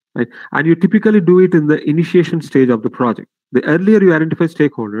 right? And you typically do it in the initiation stage of the project. The earlier you identify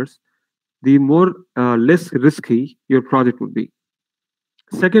stakeholders, the more less risky your project would be.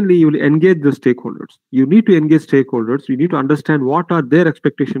 Secondly, you will engage the stakeholders. You need to engage stakeholders. You need to understand what are their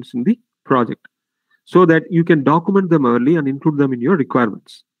expectations in the project so that you can document them early and include them in your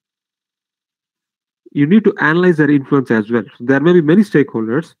requirements. You need to analyze their influence as well. So there may be many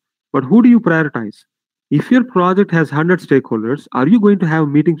stakeholders, but who do you prioritize? If your project has 100 stakeholders, are you going to have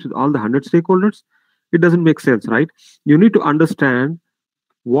meetings with all the 100 stakeholders? It doesn't make sense, right? You need to understand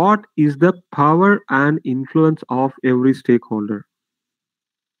what is the power and influence of every stakeholder.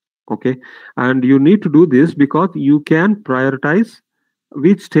 Okay, and you need to do this because you can prioritize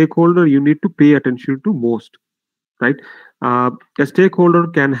which stakeholder you need to pay attention to most, right? A stakeholder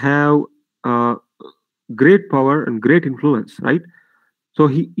can have great power and great influence, right? So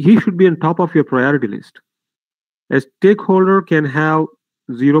he should be on top of your priority list. A stakeholder can have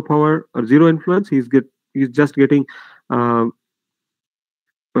zero power or zero influence. He's just getting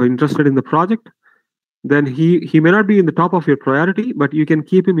interested in the project. Then he may not be in the top of your priority, but you can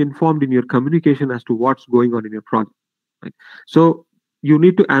keep him informed in your communication as to what's going on in your project, right? So you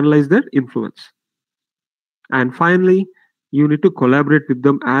need to analyze their influence. And finally, you need to collaborate with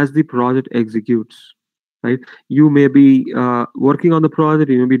them as the project executes, right? You may be working on the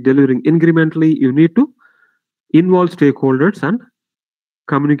project, you may be delivering incrementally. You need to involve stakeholders and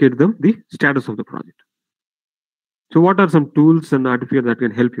communicate them the status of the project. So what are some tools and artifacts that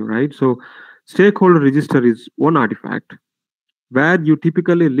can help you, right? So stakeholder register is one artifact where you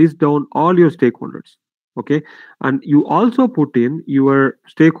typically list down all your stakeholders, okay? And you also put in your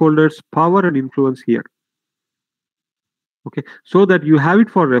stakeholders' power and influence here, okay? So that you have it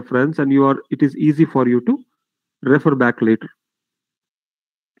for reference and it is easy for you to refer back later.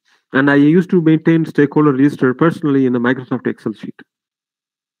 And I used to maintain stakeholder register personally in a Microsoft Excel sheet.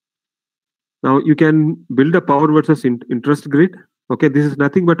 Now you can build a power versus interest grid. Okay, this is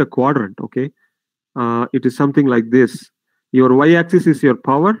nothing but a quadrant. Okay, it is something like this. Your y-axis is your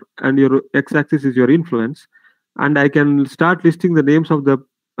power, and your x-axis is your influence. And I can start listing the names of the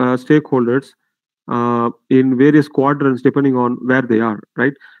stakeholders in various quadrants depending on where they are.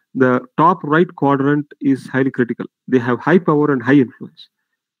 Right, the top right quadrant is highly critical. They have high power and high influence.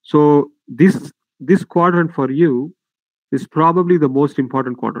 So this quadrant for you is probably the most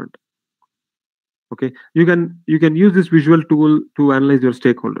important quadrant. Okay, you can use this visual tool to analyze your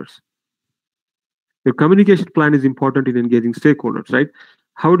stakeholders. Your communication plan is important in engaging stakeholders, right?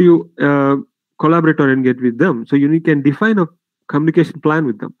 How do you collaborate or engage with them? So you can define a communication plan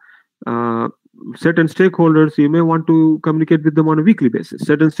with them. Certain stakeholders, you may want to communicate with them on a weekly basis.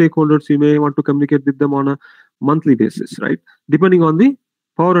 Certain stakeholders, you may want to communicate with them on a monthly basis, right? Depending on the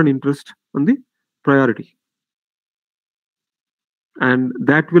power and interest on the priority. And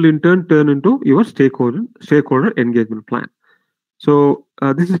that will in turn turn into your stakeholder engagement plan. So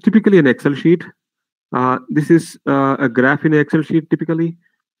this is typically an Excel sheet. This is a graph in an Excel sheet typically.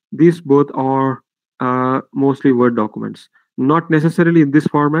 These both are mostly Word documents. Not necessarily in this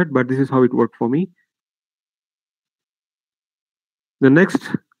format, but this is how it worked for me. The next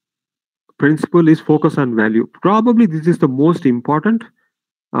principle is focus on value. Probably this is the most important.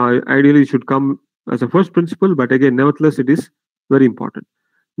 Ideally, it should come as a first principle, but again, nevertheless, it is very important.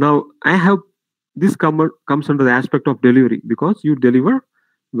 Now, I have this comes under the aspect of delivery because you deliver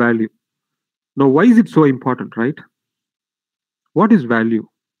value. Now, why is it so important, right? What is value?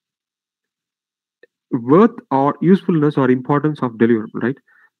 Worth or usefulness or importance of deliverable, right?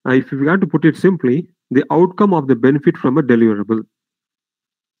 If we want to put it simply, the outcome of the benefit from a deliverable.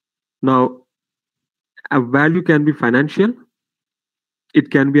 Now, a value can be financial. It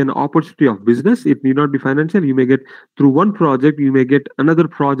can be an opportunity of business. It need not be financial. You may get through one project, you may get another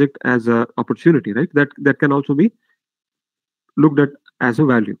project as an opportunity, right? That can also be looked at as a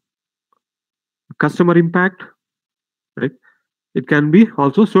value. Customer impact, right? It can be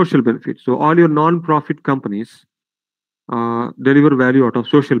also social benefit. So all your non-profit companies deliver value out of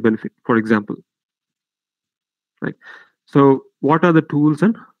social benefit, for example, right? So what are the tools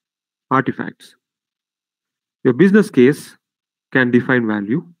and artifacts? Your business case can define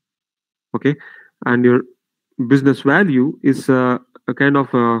value, okay? And your business value is a kind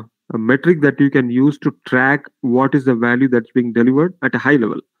of a metric that you can use to track what is the value that's being delivered at a high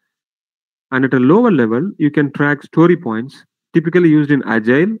level. And at a lower level, you can track story points, typically used in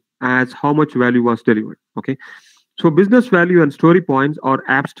Agile, as how much value was delivered, okay? So business value and story points are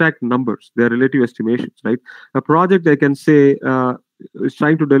abstract numbers. They're relative estimations, right? A project, I can say, is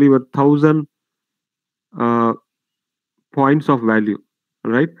trying to deliver 1,000 points of value,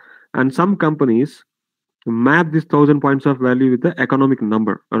 right? And some companies map this 1,000 points of value with the economic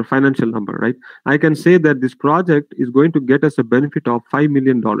number or financial number, right? I can say that this project is going to get us a benefit of $5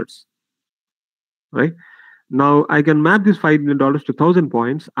 million, right? Now I can map this $5 million to 1,000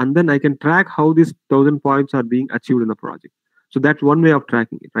 points, and then I can track how these 1,000 points are being achieved in the project. So that's one way of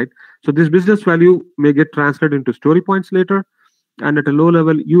tracking it, right? So this business value may get translated into story points later, and at a low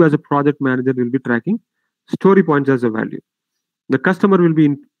level, you as a project manager will be tracking story points as a value. The customer will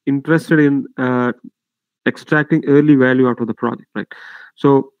be interested in extracting early value out of the project, right?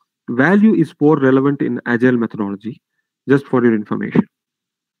 So value is more relevant in Agile methodology, just for your information.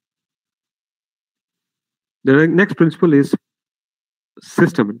 The next principle is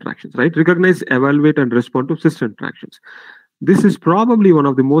system interactions, right? Recognize, evaluate, and respond to system interactions. This is probably one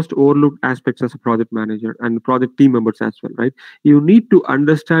of the most overlooked aspects as a project manager and project team members as well, right? You need to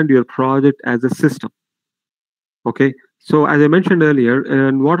understand your project as a system. Okay, so as I mentioned earlier,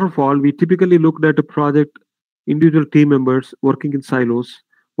 in Waterfall, we typically looked at a project, individual team members working in silos,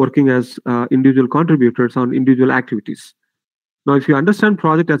 working as individual contributors on individual activities. Now, if you understand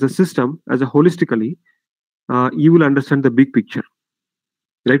project as a system, as a holistically, you will understand the big picture.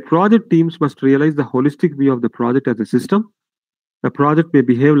 Right? Project teams must realize the holistic view of the project as a system. A project may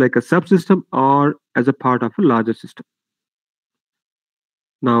behave like a subsystem or as a part of a larger system.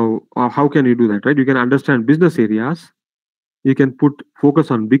 Now, how can you do that, right? You can understand business areas. You can put focus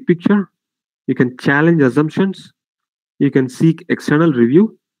on big picture. You can challenge assumptions. You can seek external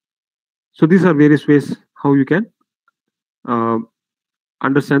review. So these are various ways how you can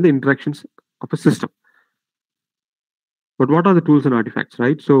understand the interactions of a system. But what are the tools and artifacts,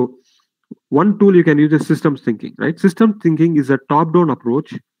 right? So one tool you can use is systems thinking, right? System thinking is a top-down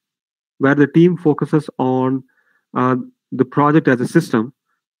approach where the team focuses on the project as a system,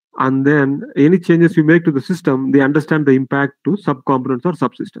 and then any changes you make to the system, they understand the impact to subcomponents or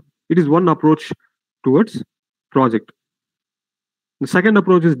subsystem. It is one approach towards project. The second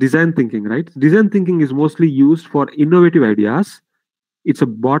approach is design thinking, right? Design thinking is mostly used for innovative ideas. It's a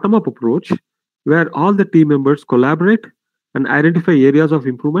bottom-up approach where all the team members collaborate and identify areas of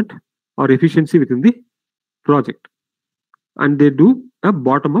improvement or efficiency within the project. And they do a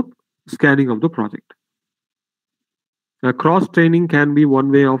bottom-up scanning of the project. Cross-training can be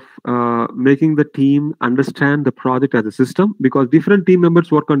one way of making the team understand the project as a system, because different team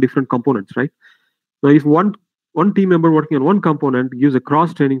members work on different components, right? Now, if one team member working on one component gives a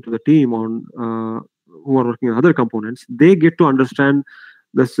cross-training to the team on who are working on other components, they get to understand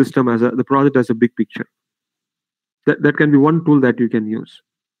the system as the project as a big picture. That can be one tool that you can use,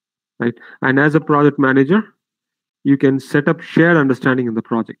 right? And as a project manager, you can set up shared understanding in the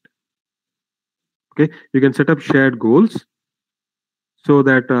project. Okay, you can set up shared goals so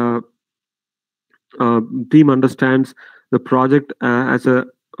that Team understands the project as a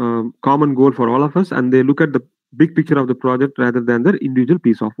common goal for all of us, and they look at the big picture of the project rather than their individual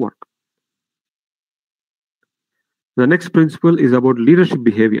piece of work. The next principle is about leadership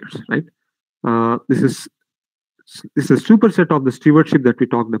behaviors, right? This is a superset of the stewardship that we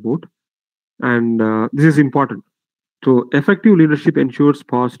talked about, and this is important. So effective leadership ensures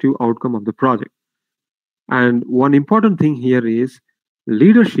positive outcome of the project. And one important thing here is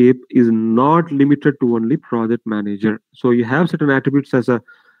leadership is not limited to only project manager. So you have certain attributes as a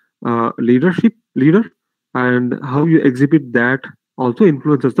leadership leader, and how you exhibit that also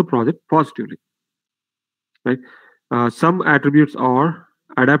influences the project positively, right? Some attributes are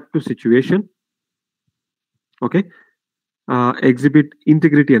adapt to situation, okay, exhibit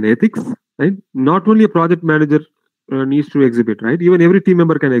integrity and ethics, right? Not only a project manager needs to exhibit, right? Even every team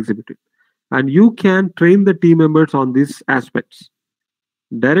member can exhibit it, and you can train the team members on these aspects.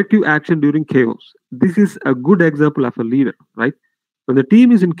 Directive action during chaos. This is a good example of a leader, right? When the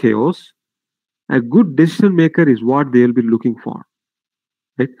team is in chaos, a good decision maker is what they will be looking for,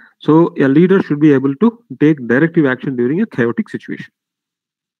 right? So a leader should be able to take directive action during a chaotic situation,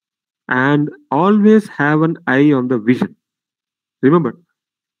 and always have an eye on the vision. Remember,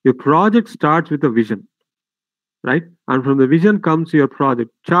 your project starts with a vision, right? And from the vision comes your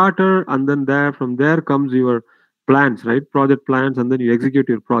project charter, and then from there comes your plans, right? Project plans, and then you execute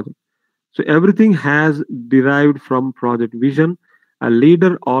your project. So everything has derived from project vision. A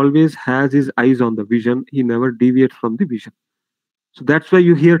leader always has his eyes on the vision. He never deviates from the vision. So that's why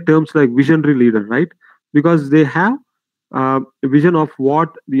you hear terms like visionary leader, right? Because they have a vision of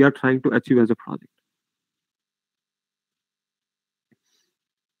what we are trying to achieve as a project.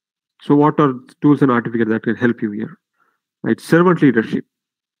 So what are tools and artifacts that can help you here, right? Servant leadership.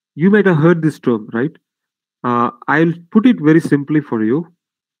 You might have heard this term, right? I'll put it very simply for you.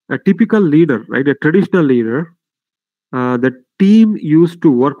 A typical leader, right? A traditional leader, the team used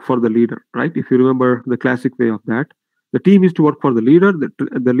to work for the leader, right? If you remember the classic way of that, the team used to work for the leader.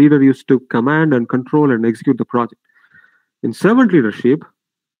 The leader used to command and control and execute the project. In servant leadership,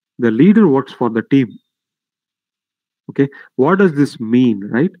 the leader works for the team. Okay, what does this mean,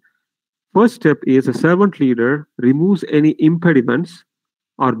 right? First step is a servant leader removes any impediments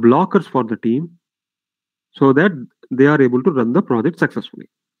or blockers for the team so that they are able to run the project successfully.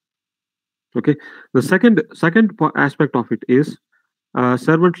 Okay, the second aspect of it is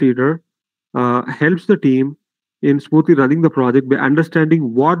servant leader helps the team in smoothly running the project by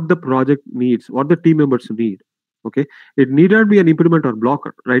understanding what the project needs, what the team members need. Okay, it need not be an impediment or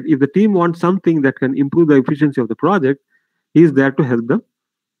blocker, right? If the team wants something that can improve the efficiency of the project, he is there to help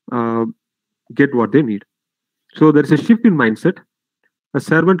them get what they need. So there is a shift in mindset. A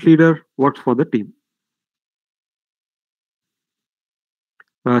servant leader works for the team.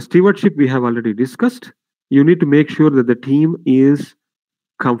 Stewardship we have already discussed. You need to make sure that the team is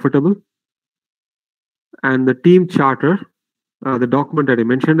comfortable, and the team charter, the document that I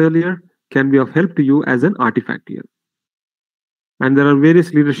mentioned earlier, can be of help to you as an artifact here. And there are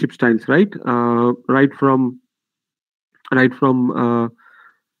various leadership styles, right? Right from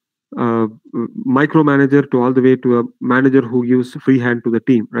micromanager to all the way to a manager who gives free hand to the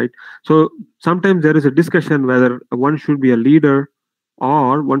team, right? So sometimes there is a discussion whether one should be a leader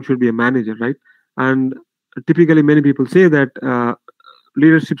or one should be a manager, right? And typically many people say that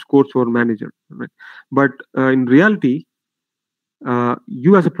leadership scores for manager, right? But in reality,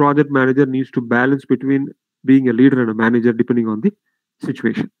 you as a project manager needs to balance between being a leader and a manager depending on the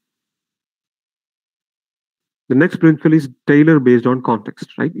situation. The next principle is tailor based on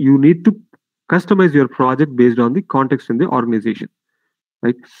context, right? You need to customize your project based on the context in the organization,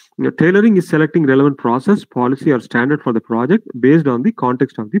 right? Tailoring is selecting relevant process, policy, or standard for the project based on the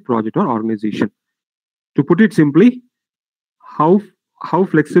context of the project or organization. To put it simply, how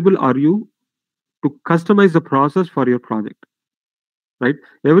flexible are you to customize the process for your project, right?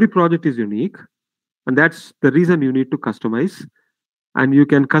 Every project is unique, and that's the reason you need to customize. And you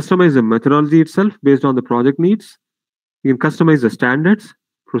can customize the methodology itself based on the project needs. You can customize the standards,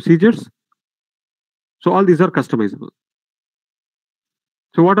 procedures. So all these are customizable.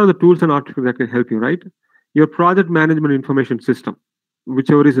 So what are the tools and artifacts that can help you, right? Your project management information system,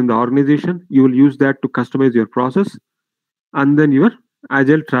 whichever is in the organization, you will use that to customize your process. And then your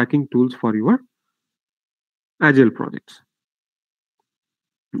agile tracking tools for your agile projects.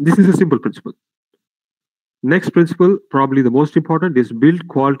 This is a simple principle. Next principle, probably the most important, is build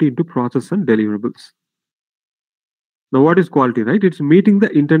quality into process and deliverables. Now, what is quality, right? It's meeting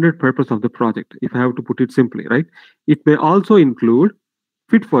the intended purpose of the project, if I have to put it simply, right? It may also include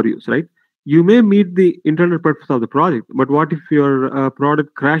fit for use, right? You may meet the intended purpose of the project, but what if your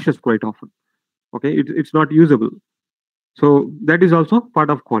product crashes quite often? Okay, it's not usable. So that is also part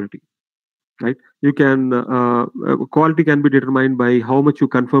of quality, right? You can quality can be determined by how much you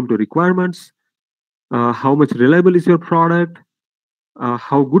conform to requirements, how much reliable is your product,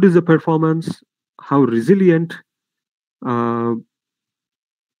 how good is the performance, how resilient, uh,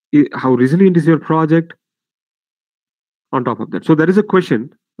 how resilient is your project. On top of that, so there is a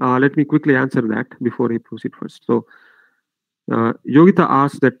question. Let me quickly answer that before I proceed first. So Yogita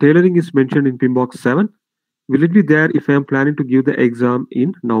asks that tailoring is mentioned in PMBOK 7. Will it be there if I am planning to give the exam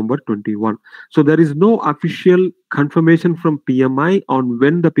in November 21? So there is no official confirmation from PMI on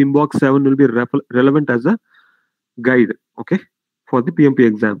when the PMBOK 7 will be relevant as a guide, okay, for the PMP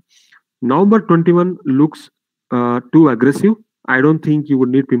exam. November 21 looks too aggressive. I don't think you would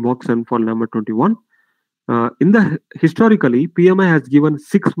need PMBOK 7 for November 21. In the historically, PMI has given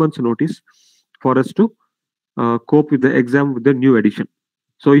 6 months notice for us to cope with the exam with the new edition.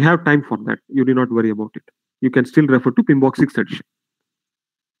 So you have time for that. You do not worry about it. You can still refer to PMBOK 6th edition.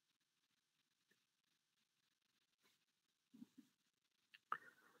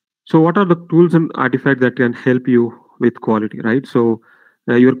 So what are the tools and artifacts that can help you with quality, right? So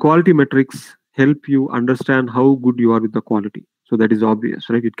your quality metrics help you understand how good you are with the quality. So that is obvious,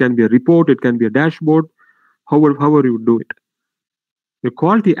 right? It can be a report, it can be a dashboard, however you do it. Your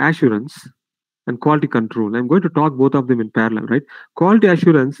quality assurance and quality control. I'm going to talk both of them in parallel, right? Quality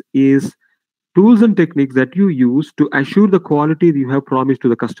assurance is tools and techniques that you use to assure the quality that you have promised to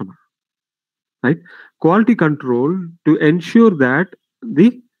the customer, right? Quality control to ensure that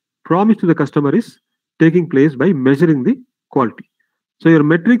the promise to the customer is taking place by measuring the quality. So your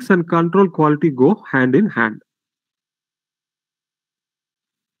metrics and control quality go hand in hand.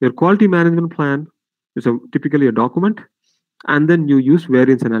 Your quality management plan is typically a document, and then you use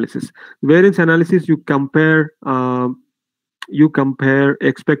variance analysis. Variance analysis, you compare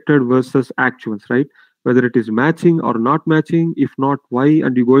expected versus actuals, right? Whether it is matching or not matching, if not, why,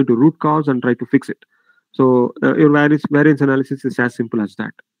 and you go into root cause and try to fix it. So your variance analysis is as simple as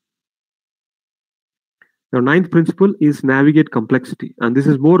that. Your ninth principle is navigate complexity, and this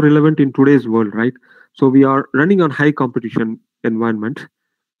is more relevant in today's world, right? So we are running on high competition environment,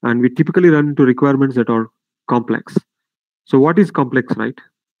 and we typically run into requirements that are complex. So what is complex, right?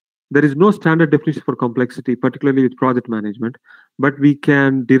 There is no standard definition for complexity, particularly with project management, but we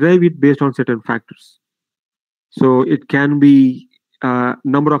can derive it based on certain factors. So it can be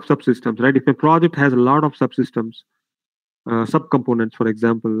number of subsystems, right? If a project has a lot of subsystems, subcomponents, for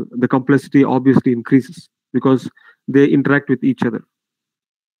example, the complexity obviously increases because they interact with each other.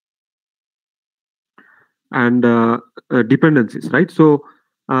 And dependencies, right? So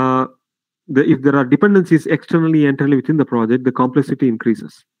if there are dependencies externally, internally within the project, the complexity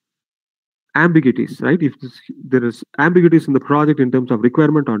increases. Ambiguities, right? If there is ambiguities in the project in terms of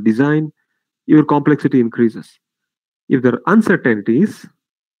requirement or design, your complexity increases. If there are uncertainties,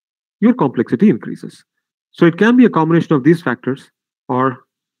 your complexity increases. So it can be a combination of these factors, or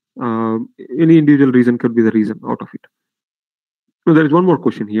any individual reason could be the reason out of it. So there is one more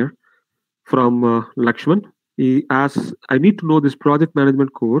question here from Lakshman. He asks, I need to know this project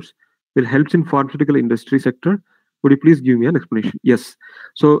management course will help in pharmaceutical industry sector. Would you please give me an explanation? Yes.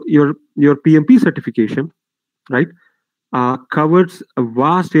 So your PMP certification, right, covers a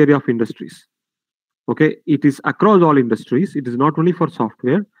vast area of industries. Okay, it is across all industries. It is not only for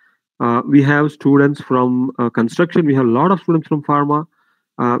software. We have students from construction. We have a lot of students from pharma.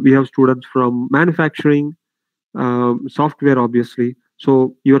 We have students from manufacturing, software, obviously.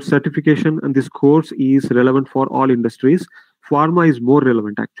 So your certification and this course is relevant for all industries. Pharma is more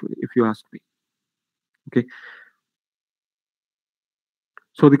relevant, actually, if you ask me. Okay.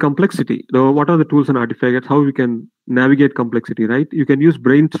 So the complexity, what are the tools and artifacts, how we can navigate complexity, right? You can use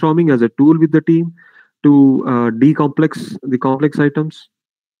brainstorming as a tool with the team to decomplex the complex items.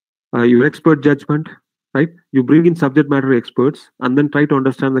 Your expert judgment, right? You bring in subject matter experts and then try to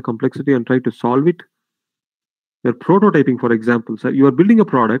understand the complexity and try to solve it. Your prototyping, for example, so you are building a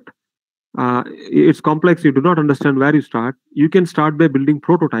product. It's complex. You do not understand where you start. You can start by building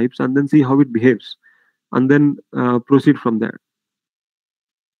prototypes and then see how it behaves, and then proceed from there.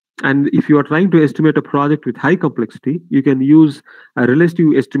 And if you are trying to estimate a project with high complexity, you can use a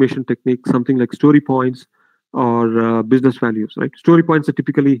relative estimation technique, something like story points or business values, right? Story points are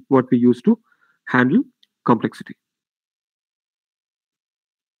typically what we use to handle complexity.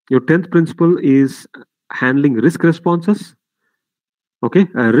 Your 10th principle is handling risk responses. Okay,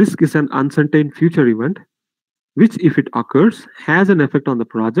 a risk is an uncertain future event, which, if it occurs, has an effect on the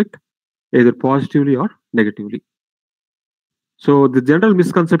project, either positively or negatively. So the general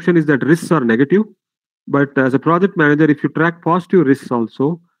misconception is that risks are negative, but as a project manager, if you track positive risks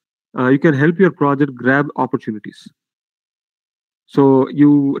also, you can help your project grab opportunities. So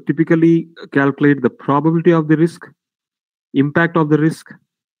you typically calculate the probability of the risk, impact of the risk,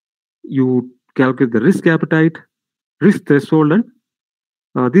 you calculate the risk appetite, risk threshold,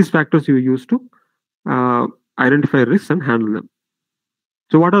 and these factors you use to uh, identify risks and handle them.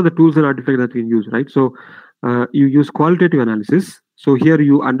 So what are the tools and artifacts that you can use, right? So you use qualitative analysis. So here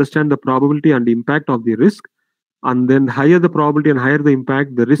you understand the probability and impact of the risk, and then higher the probability and higher the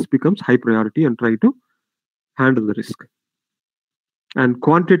impact, the risk becomes high priority and try to handle the risk. And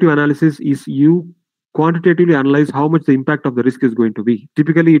quantitative analysis is you quantitatively analyze how much the impact of the risk is going to be.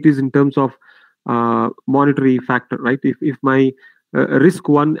 Typically, it is in terms of monetary factor, right? If my risk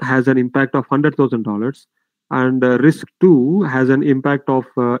one has an impact of $100,000 and risk two has an impact of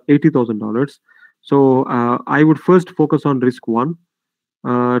 $80,000, so I would first focus on risk one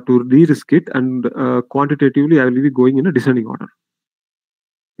to de-risk it, and quantitatively I will be going in a descending order.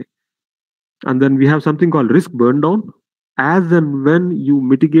 Okay. And then we have something called risk burn down. As and when you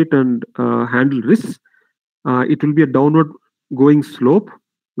mitigate and handle risks, it will be a downward going slope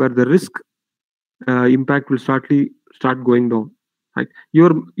where the risk impact will start going down. Right?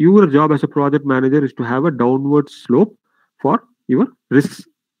 Your job as a project manager is to have a downward slope for your risks,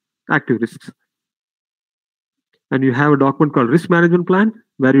 active risks. And you have a document called risk management plan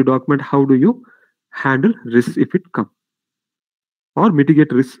where you document how do you handle risks if it comes or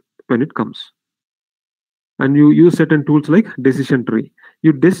mitigate risk when it comes. And you use certain tools like decision tree.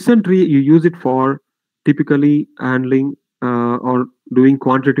 You use it for typically handling or doing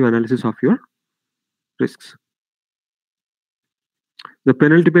quantitative analysis of your risks. The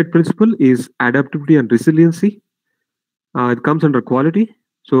penalty paid principle is adaptability and resiliency. It comes under quality.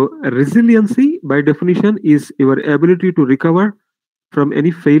 So resiliency, by definition, is your ability to recover from any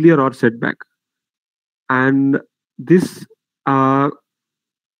failure or setback. And this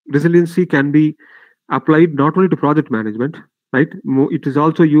resiliency can be applied not only to project management, right? It is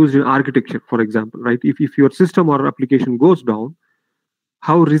also used in architecture, for example, right? If your system or application goes down,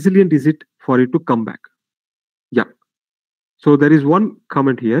 how resilient is it for it to come back? Yeah. So there is one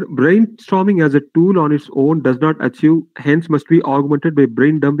comment here. Brainstorming as a tool on its own does not achieve, hence must be augmented by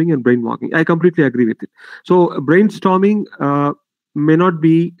brain dumping and brain walking. I completely agree with it. So brainstorming may not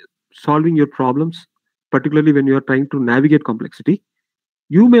be solving your problems, particularly when you are trying to navigate complexity.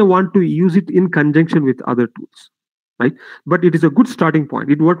 You may want to use it in conjunction with other tools, right? But it is a good starting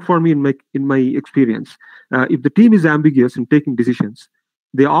point. It worked for me in my experience. If the team is ambiguous in taking decisions,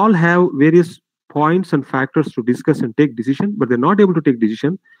 they all have various points and factors to discuss and take decision, but they're not able to take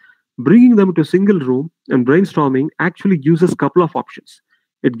decision. Bringing them to a single room and brainstorming actually gives us a couple of options.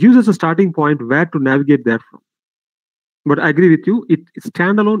 It gives us a starting point where to navigate there from. But I agree with you,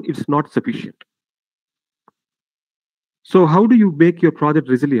 standalone, it's not sufficient. So how do you make your project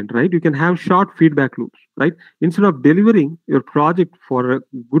resilient, right? You can have short feedback loops, right? Instead of delivering your project for a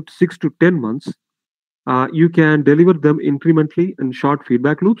good 6 to 10 months, you can deliver them incrementally in short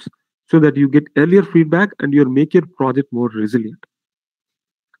feedback loops so that you get earlier feedback and you make your project more resilient.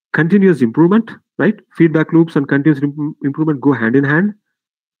 Continuous improvement, right? Feedback loops and continuous improvement go hand in hand.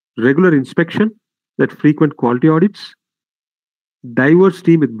 Regular inspection, that frequent quality audits. Diverse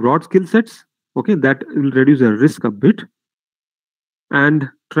team with broad skill sets, okay, that will reduce the risk a bit. And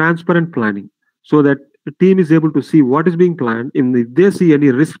transparent planning, so that the team is able to see what is being planned. And if they see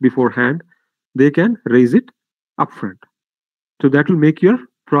any risk beforehand, they can raise it upfront. So that will make your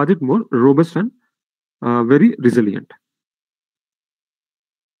project more robust and very resilient.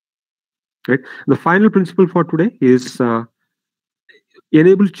 Right. The final principle for today is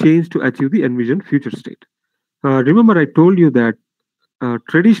enable change to achieve the envisioned future state. Remember, I told you that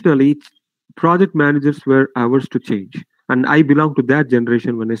traditionally project managers were averse to change. And I belong to that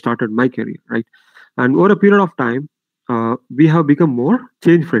generation when I started my career, right? And over a period of time, we have become more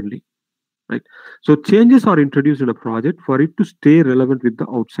change friendly, right? So changes are introduced in a project for it to stay relevant with the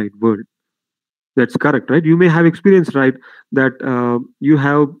outside world. That's correct, right? You may have experienced, right, that you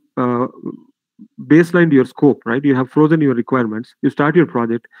have baselined your scope, right? You have frozen your requirements. You start your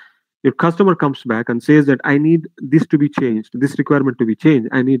project. Your customer comes back and says that I need this to be changed, this requirement to be changed.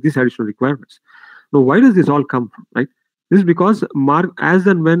 I need these additional requirements. Now, why does this all come from, right? This is because as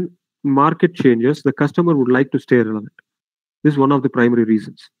and when market changes, the customer would like to stay relevant. This is one of the primary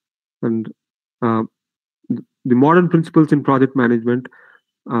reasons. And the modern principles in project management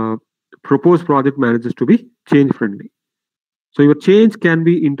propose project managers to be change friendly. So your change can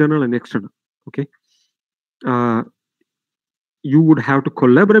be internal and external. Okay. You would have to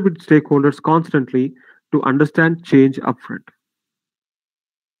collaborate with stakeholders constantly to understand change upfront.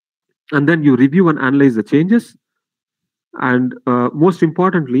 And then you review and analyze the changes. And most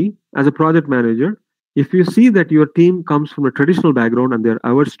importantly, as a project manager, if you see that your team comes from a traditional background and they're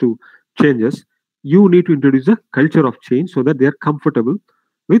averse to changes, you need to introduce a culture of change so that they're comfortable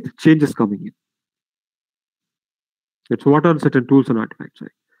with changes coming in. So what are certain tools and artifacts?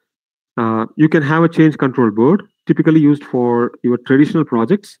 You can have a change control board, typically used for your traditional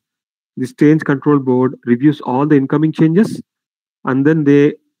projects. This change control board reviews all the incoming changes, and then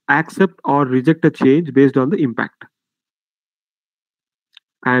they accept or reject a change based on the impact.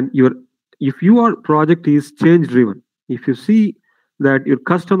 And if your project is change driven, if you see that your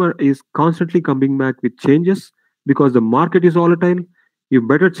customer is constantly coming back with changes because the market is volatile, you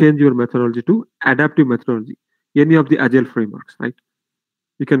better change your methodology to adaptive methodology, any of the agile frameworks, right?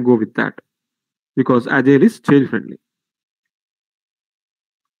 You can go with that because agile is change friendly.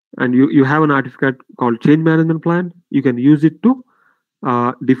 And you have an artifact called change management plan. You can use it to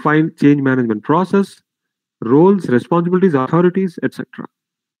define change management process, roles, responsibilities, authorities, etc.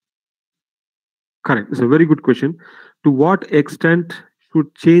 Correct. It's a very good question. To what extent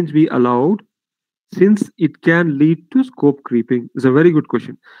should change be allowed since it can lead to scope creeping? It's a very good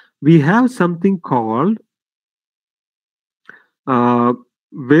question. We have something called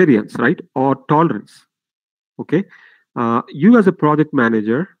variance, right? Or tolerance. Okay. You as a project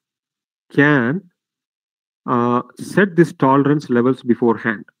manager can set these tolerance levels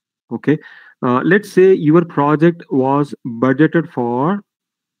beforehand. Okay. Let's say your project was budgeted for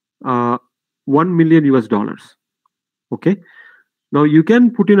 1 million US dollars. Okay. Now you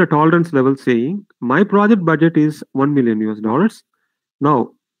can put in a tolerance level saying my project budget is 1 million US dollars.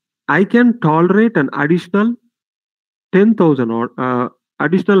 Now I can tolerate an additional 10,000 or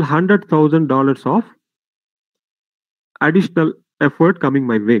additional $100,000 of additional effort coming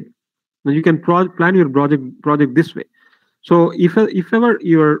my way. Now you can plan your project this way. So if ever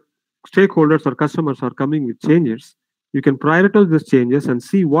your stakeholders or customers are coming with changes, you can prioritize these changes and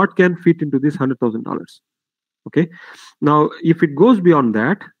see what can fit into this $100,000. Okay. Now, if it goes beyond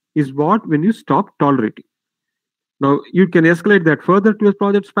that, is what when you stop tolerating. Now you can escalate that further to a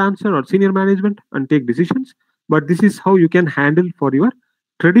project sponsor or senior management and take decisions. But this is how you can handle for your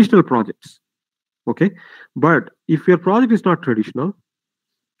traditional projects. Okay. But if your project is not traditional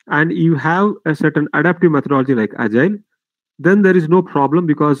and you have a certain adaptive methodology like Agile, then there is no problem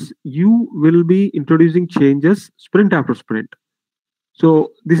because you will be introducing changes sprint after sprint.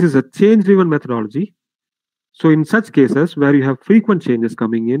 So this is a change-driven methodology. So in such cases where you have frequent changes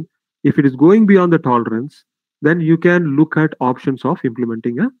coming in, if it is going beyond the tolerance, then you can look at options of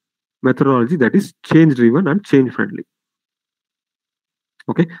implementing a methodology that is change-driven and change-friendly.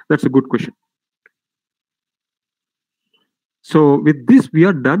 Okay, that's a good question. So with this, we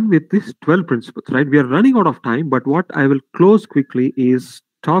are done with these 12 principles, right? We are running out of time, but what I will close quickly is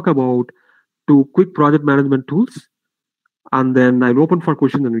talk about 2 quick project management tools, and then I'll open for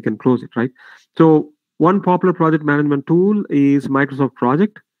questions and we can close it, right? So one popular project management tool is Microsoft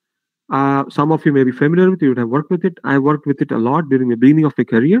Project. Some of you may be familiar with it, you would have worked with it. I worked with it a lot during the beginning of my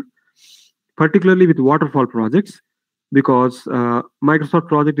career, particularly with waterfall projects, because Microsoft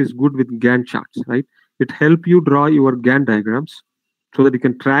Project is good with Gantt charts, right? It helps you draw your Gantt diagrams so that you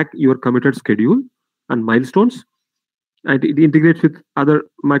can track your committed schedule and milestones. And it integrates with other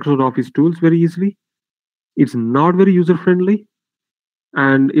Microsoft Office tools very easily. It's not very user-friendly,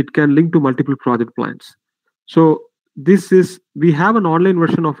 and it can link to multiple project plans. So we have an online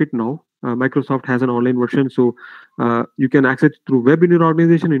version of it now. Microsoft has an online version, so you can access it through web in your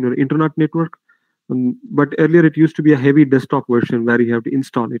organization, in your internet network. But earlier it used to be a heavy desktop version where you have to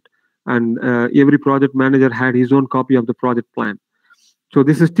install it. And every project manager had his own copy of the project plan. So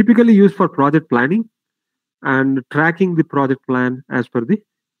this is typically used for project planning and tracking the project plan as per the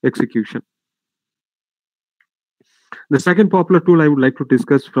execution. The second popular tool I would like to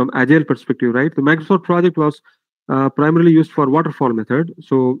discuss from Agile perspective, right? The Microsoft Project was primarily used for waterfall method.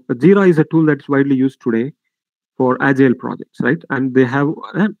 So Jira is a tool that's widely used today for Agile projects, right? And they have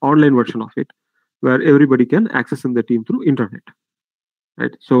an online version of it where everybody can access in the team through internet.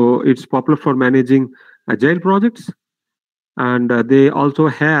 Right. So it's popular for managing Agile projects, and they also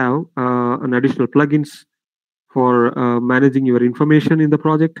have an additional plugins for managing your information in the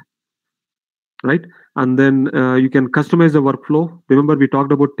project, right? And then you can customize the workflow. Remember, we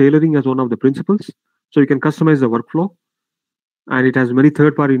talked about tailoring as one of the principles. So you can customize the workflow, and it has many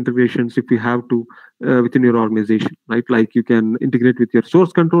third-party integrations if you have to within your organization, right? Like you can integrate with your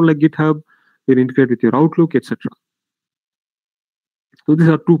source control like GitHub, you can integrate with your Outlook, etc. So these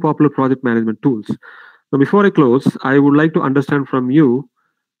are 2 popular project management tools. Now, before I close, I would like to understand from you,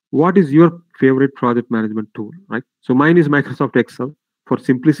 what is your favorite project management tool, right? So mine is Microsoft Excel for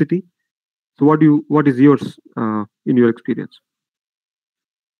simplicity. So what is yours in your experience?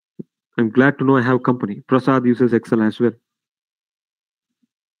 I'm glad to know I have company. Prasad uses Excel as well.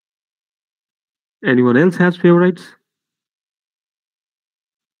 Anyone else has favorites?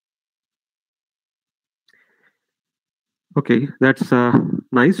 Okay, that's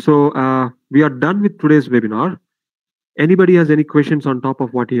nice. So we are done with today's webinar. Anybody has any questions on top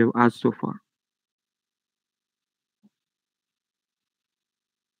of what you have asked so far?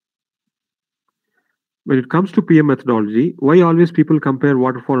 When it comes to PM methodology, why always people compare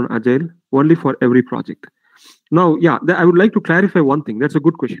Waterfall and Agile only for every project? Now, yeah, I would like to clarify one thing. That's a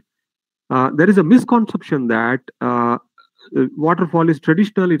good question. There is a misconception that Waterfall is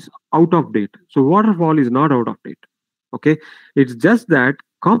traditional, it's out of date. So Waterfall is not out of date. Okay, it's just that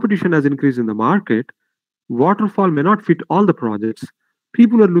competition has increased in the market. Waterfall may not fit all the projects.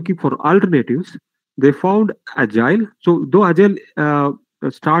 People are looking for alternatives. They found Agile. So though Agile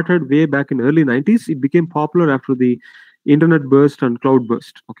started way back in early 90s, it became popular after the internet burst and cloud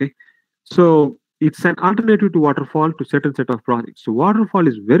burst. Okay, so it's an alternative to Waterfall to certain set of projects. So Waterfall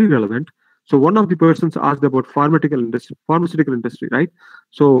is very relevant. So one of the persons asked about pharmaceutical industry, right?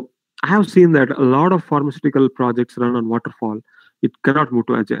 So I have seen that a lot of pharmaceutical projects run on Waterfall. It cannot move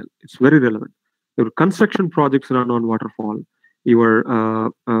to Agile. It's very relevant. Your construction projects run on Waterfall.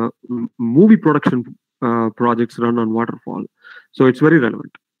 Your movie production projects run on Waterfall. So it's very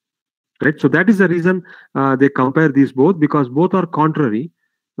relevant, right? So that is the reason they compare these both, because both are contrary.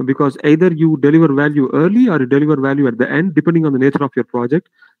 Because either you deliver value early or you deliver value at the end, depending on the nature of your project.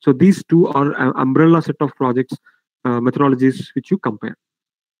 So these two are an umbrella set of projects, methodologies which you compare.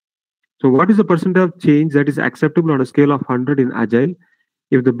 So what is the percentage of change that is acceptable on a scale of 100 in Agile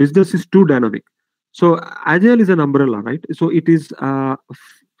if the business is too dynamic? So Agile is an umbrella, right? So it is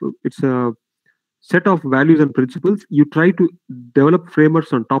it's a set of values and principles. You try to develop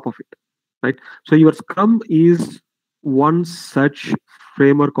frameworks on top of it, right? So your Scrum is one such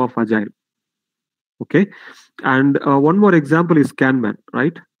framework of Agile. Okay, and one more example is Kanban,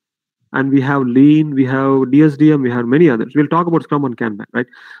 right? And we have Lean, we have DSDM, we have many others. We'll talk about Scrum and Kanban, right?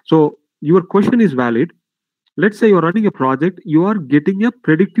 So your question is valid. Let's say you're running a project, you are getting a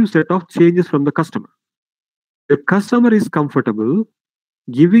predictive set of changes from the customer. The customer is comfortable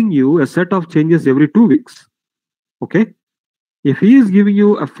giving you a set of changes every 2 weeks. Okay, if he is giving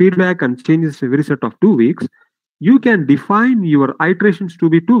you a feedback and changes every set of 2 weeks, you can define your iterations to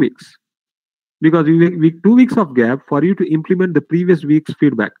be 2 weeks, because we 2 weeks of gap for you to implement the previous week's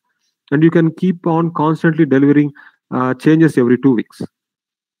feedback, and you can keep on constantly delivering changes every 2 weeks.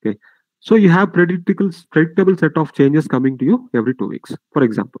 Okay, so you have predictable set of changes coming to you every 2 weeks. For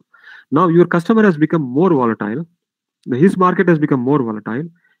example, now your customer has become more volatile. His market has become more volatile.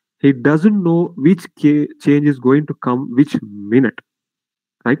 He doesn't know which change is going to come which minute,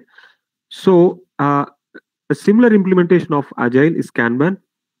 right? So a similar implementation of Agile is Kanban,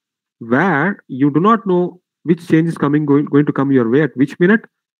 where you do not know which change is going to come your way at which minute.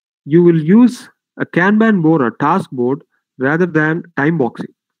 You will use a Kanban board or task board rather than time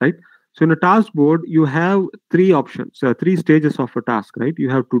boxing, right? So in a task board, you have three options, three stages of a task, right? You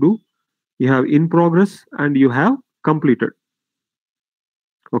have to do, you have in progress, and you have completed.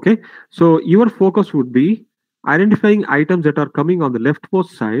 Okay, so your focus would be identifying items that are coming on the leftmost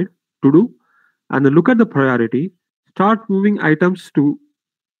side to do, and then look at the priority, start moving items to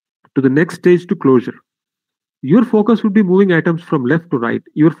the next stage to closure. Your focus would be moving items from left to right.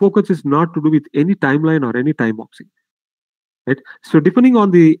 Your focus is not to do with any timeline or any time boxing, right? So depending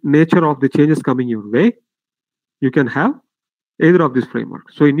on the nature of the changes coming your way, you can have either of these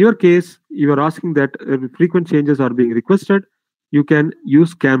frameworks. So in your case, you are asking that frequent changes are being requested. You can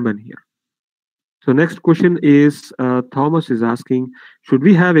use Kanban here. So next question is Thomas is asking, should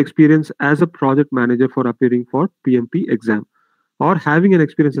we have experience as a project manager for appearing for PMP exam, or having an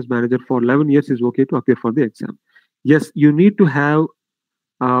experience as manager for 11 years is okay to appear for the exam? Yes, you need to have,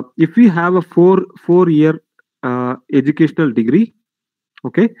 if we have a four-year educational degree,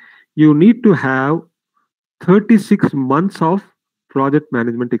 okay, you need to have 36 months of project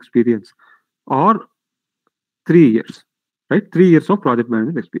management experience, or 3 years, right? 3 years of project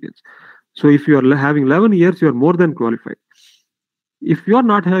management experience. So if you are having 11 years, you are more than qualified. If you are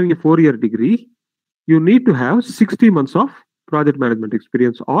not having a 4-year degree, you need to have 60 months of project management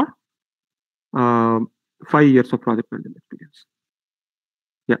experience, or 5 years of project management experience.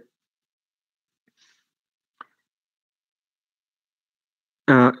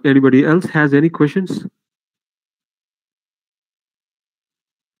 Yeah. Anybody else has any questions?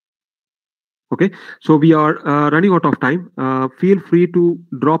 Okay, so we are running out of time. Feel free to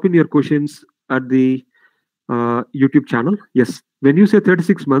drop in your questions at the YouTube channel. Yes, when you say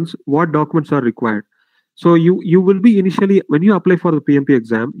 36 months, what documents are required? So you will be initially, when you apply for the PMP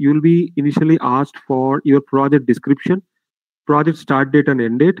exam, you will be initially asked for your project description, project start date and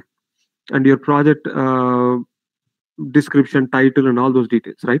end date, and your project description, title, and all those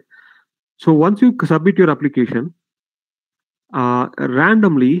details, right? So once you submit your application,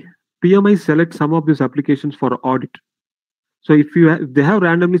 randomly PMI select some of these applications for audit. So if they have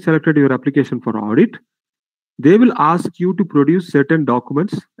randomly selected your application for audit, they will ask you to produce certain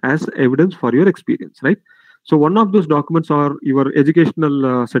documents as evidence for your experience, right? So one of those documents are your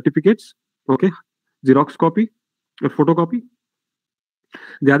educational certificates, okay, Xerox copy, a photocopy.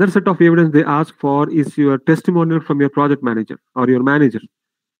 The other set of evidence they ask for is your testimonial from your project manager or your manager,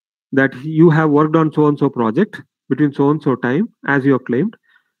 that you have worked on so and so project between so and so time as you have claimed,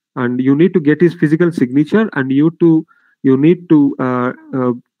 and you need to get his physical signature, and you need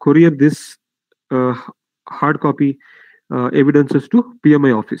to courier this uh, hard copy evidences to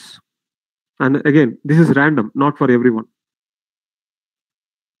PMI office. And again, this is random, not for everyone.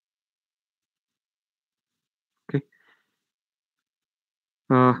 Okay.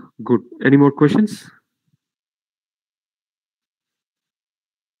 Good. Any more questions?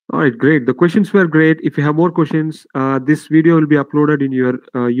 All right, great. The questions were great. If you have more questions, this video will be uploaded in your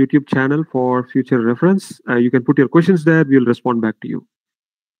YouTube channel for future reference. You can put your questions there. We'll respond back to you.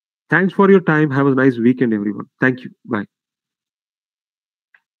 Thanks for your time. Have a nice weekend, everyone. Thank you. Bye.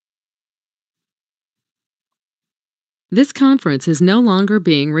 This conference is no longer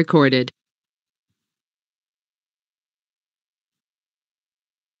being recorded.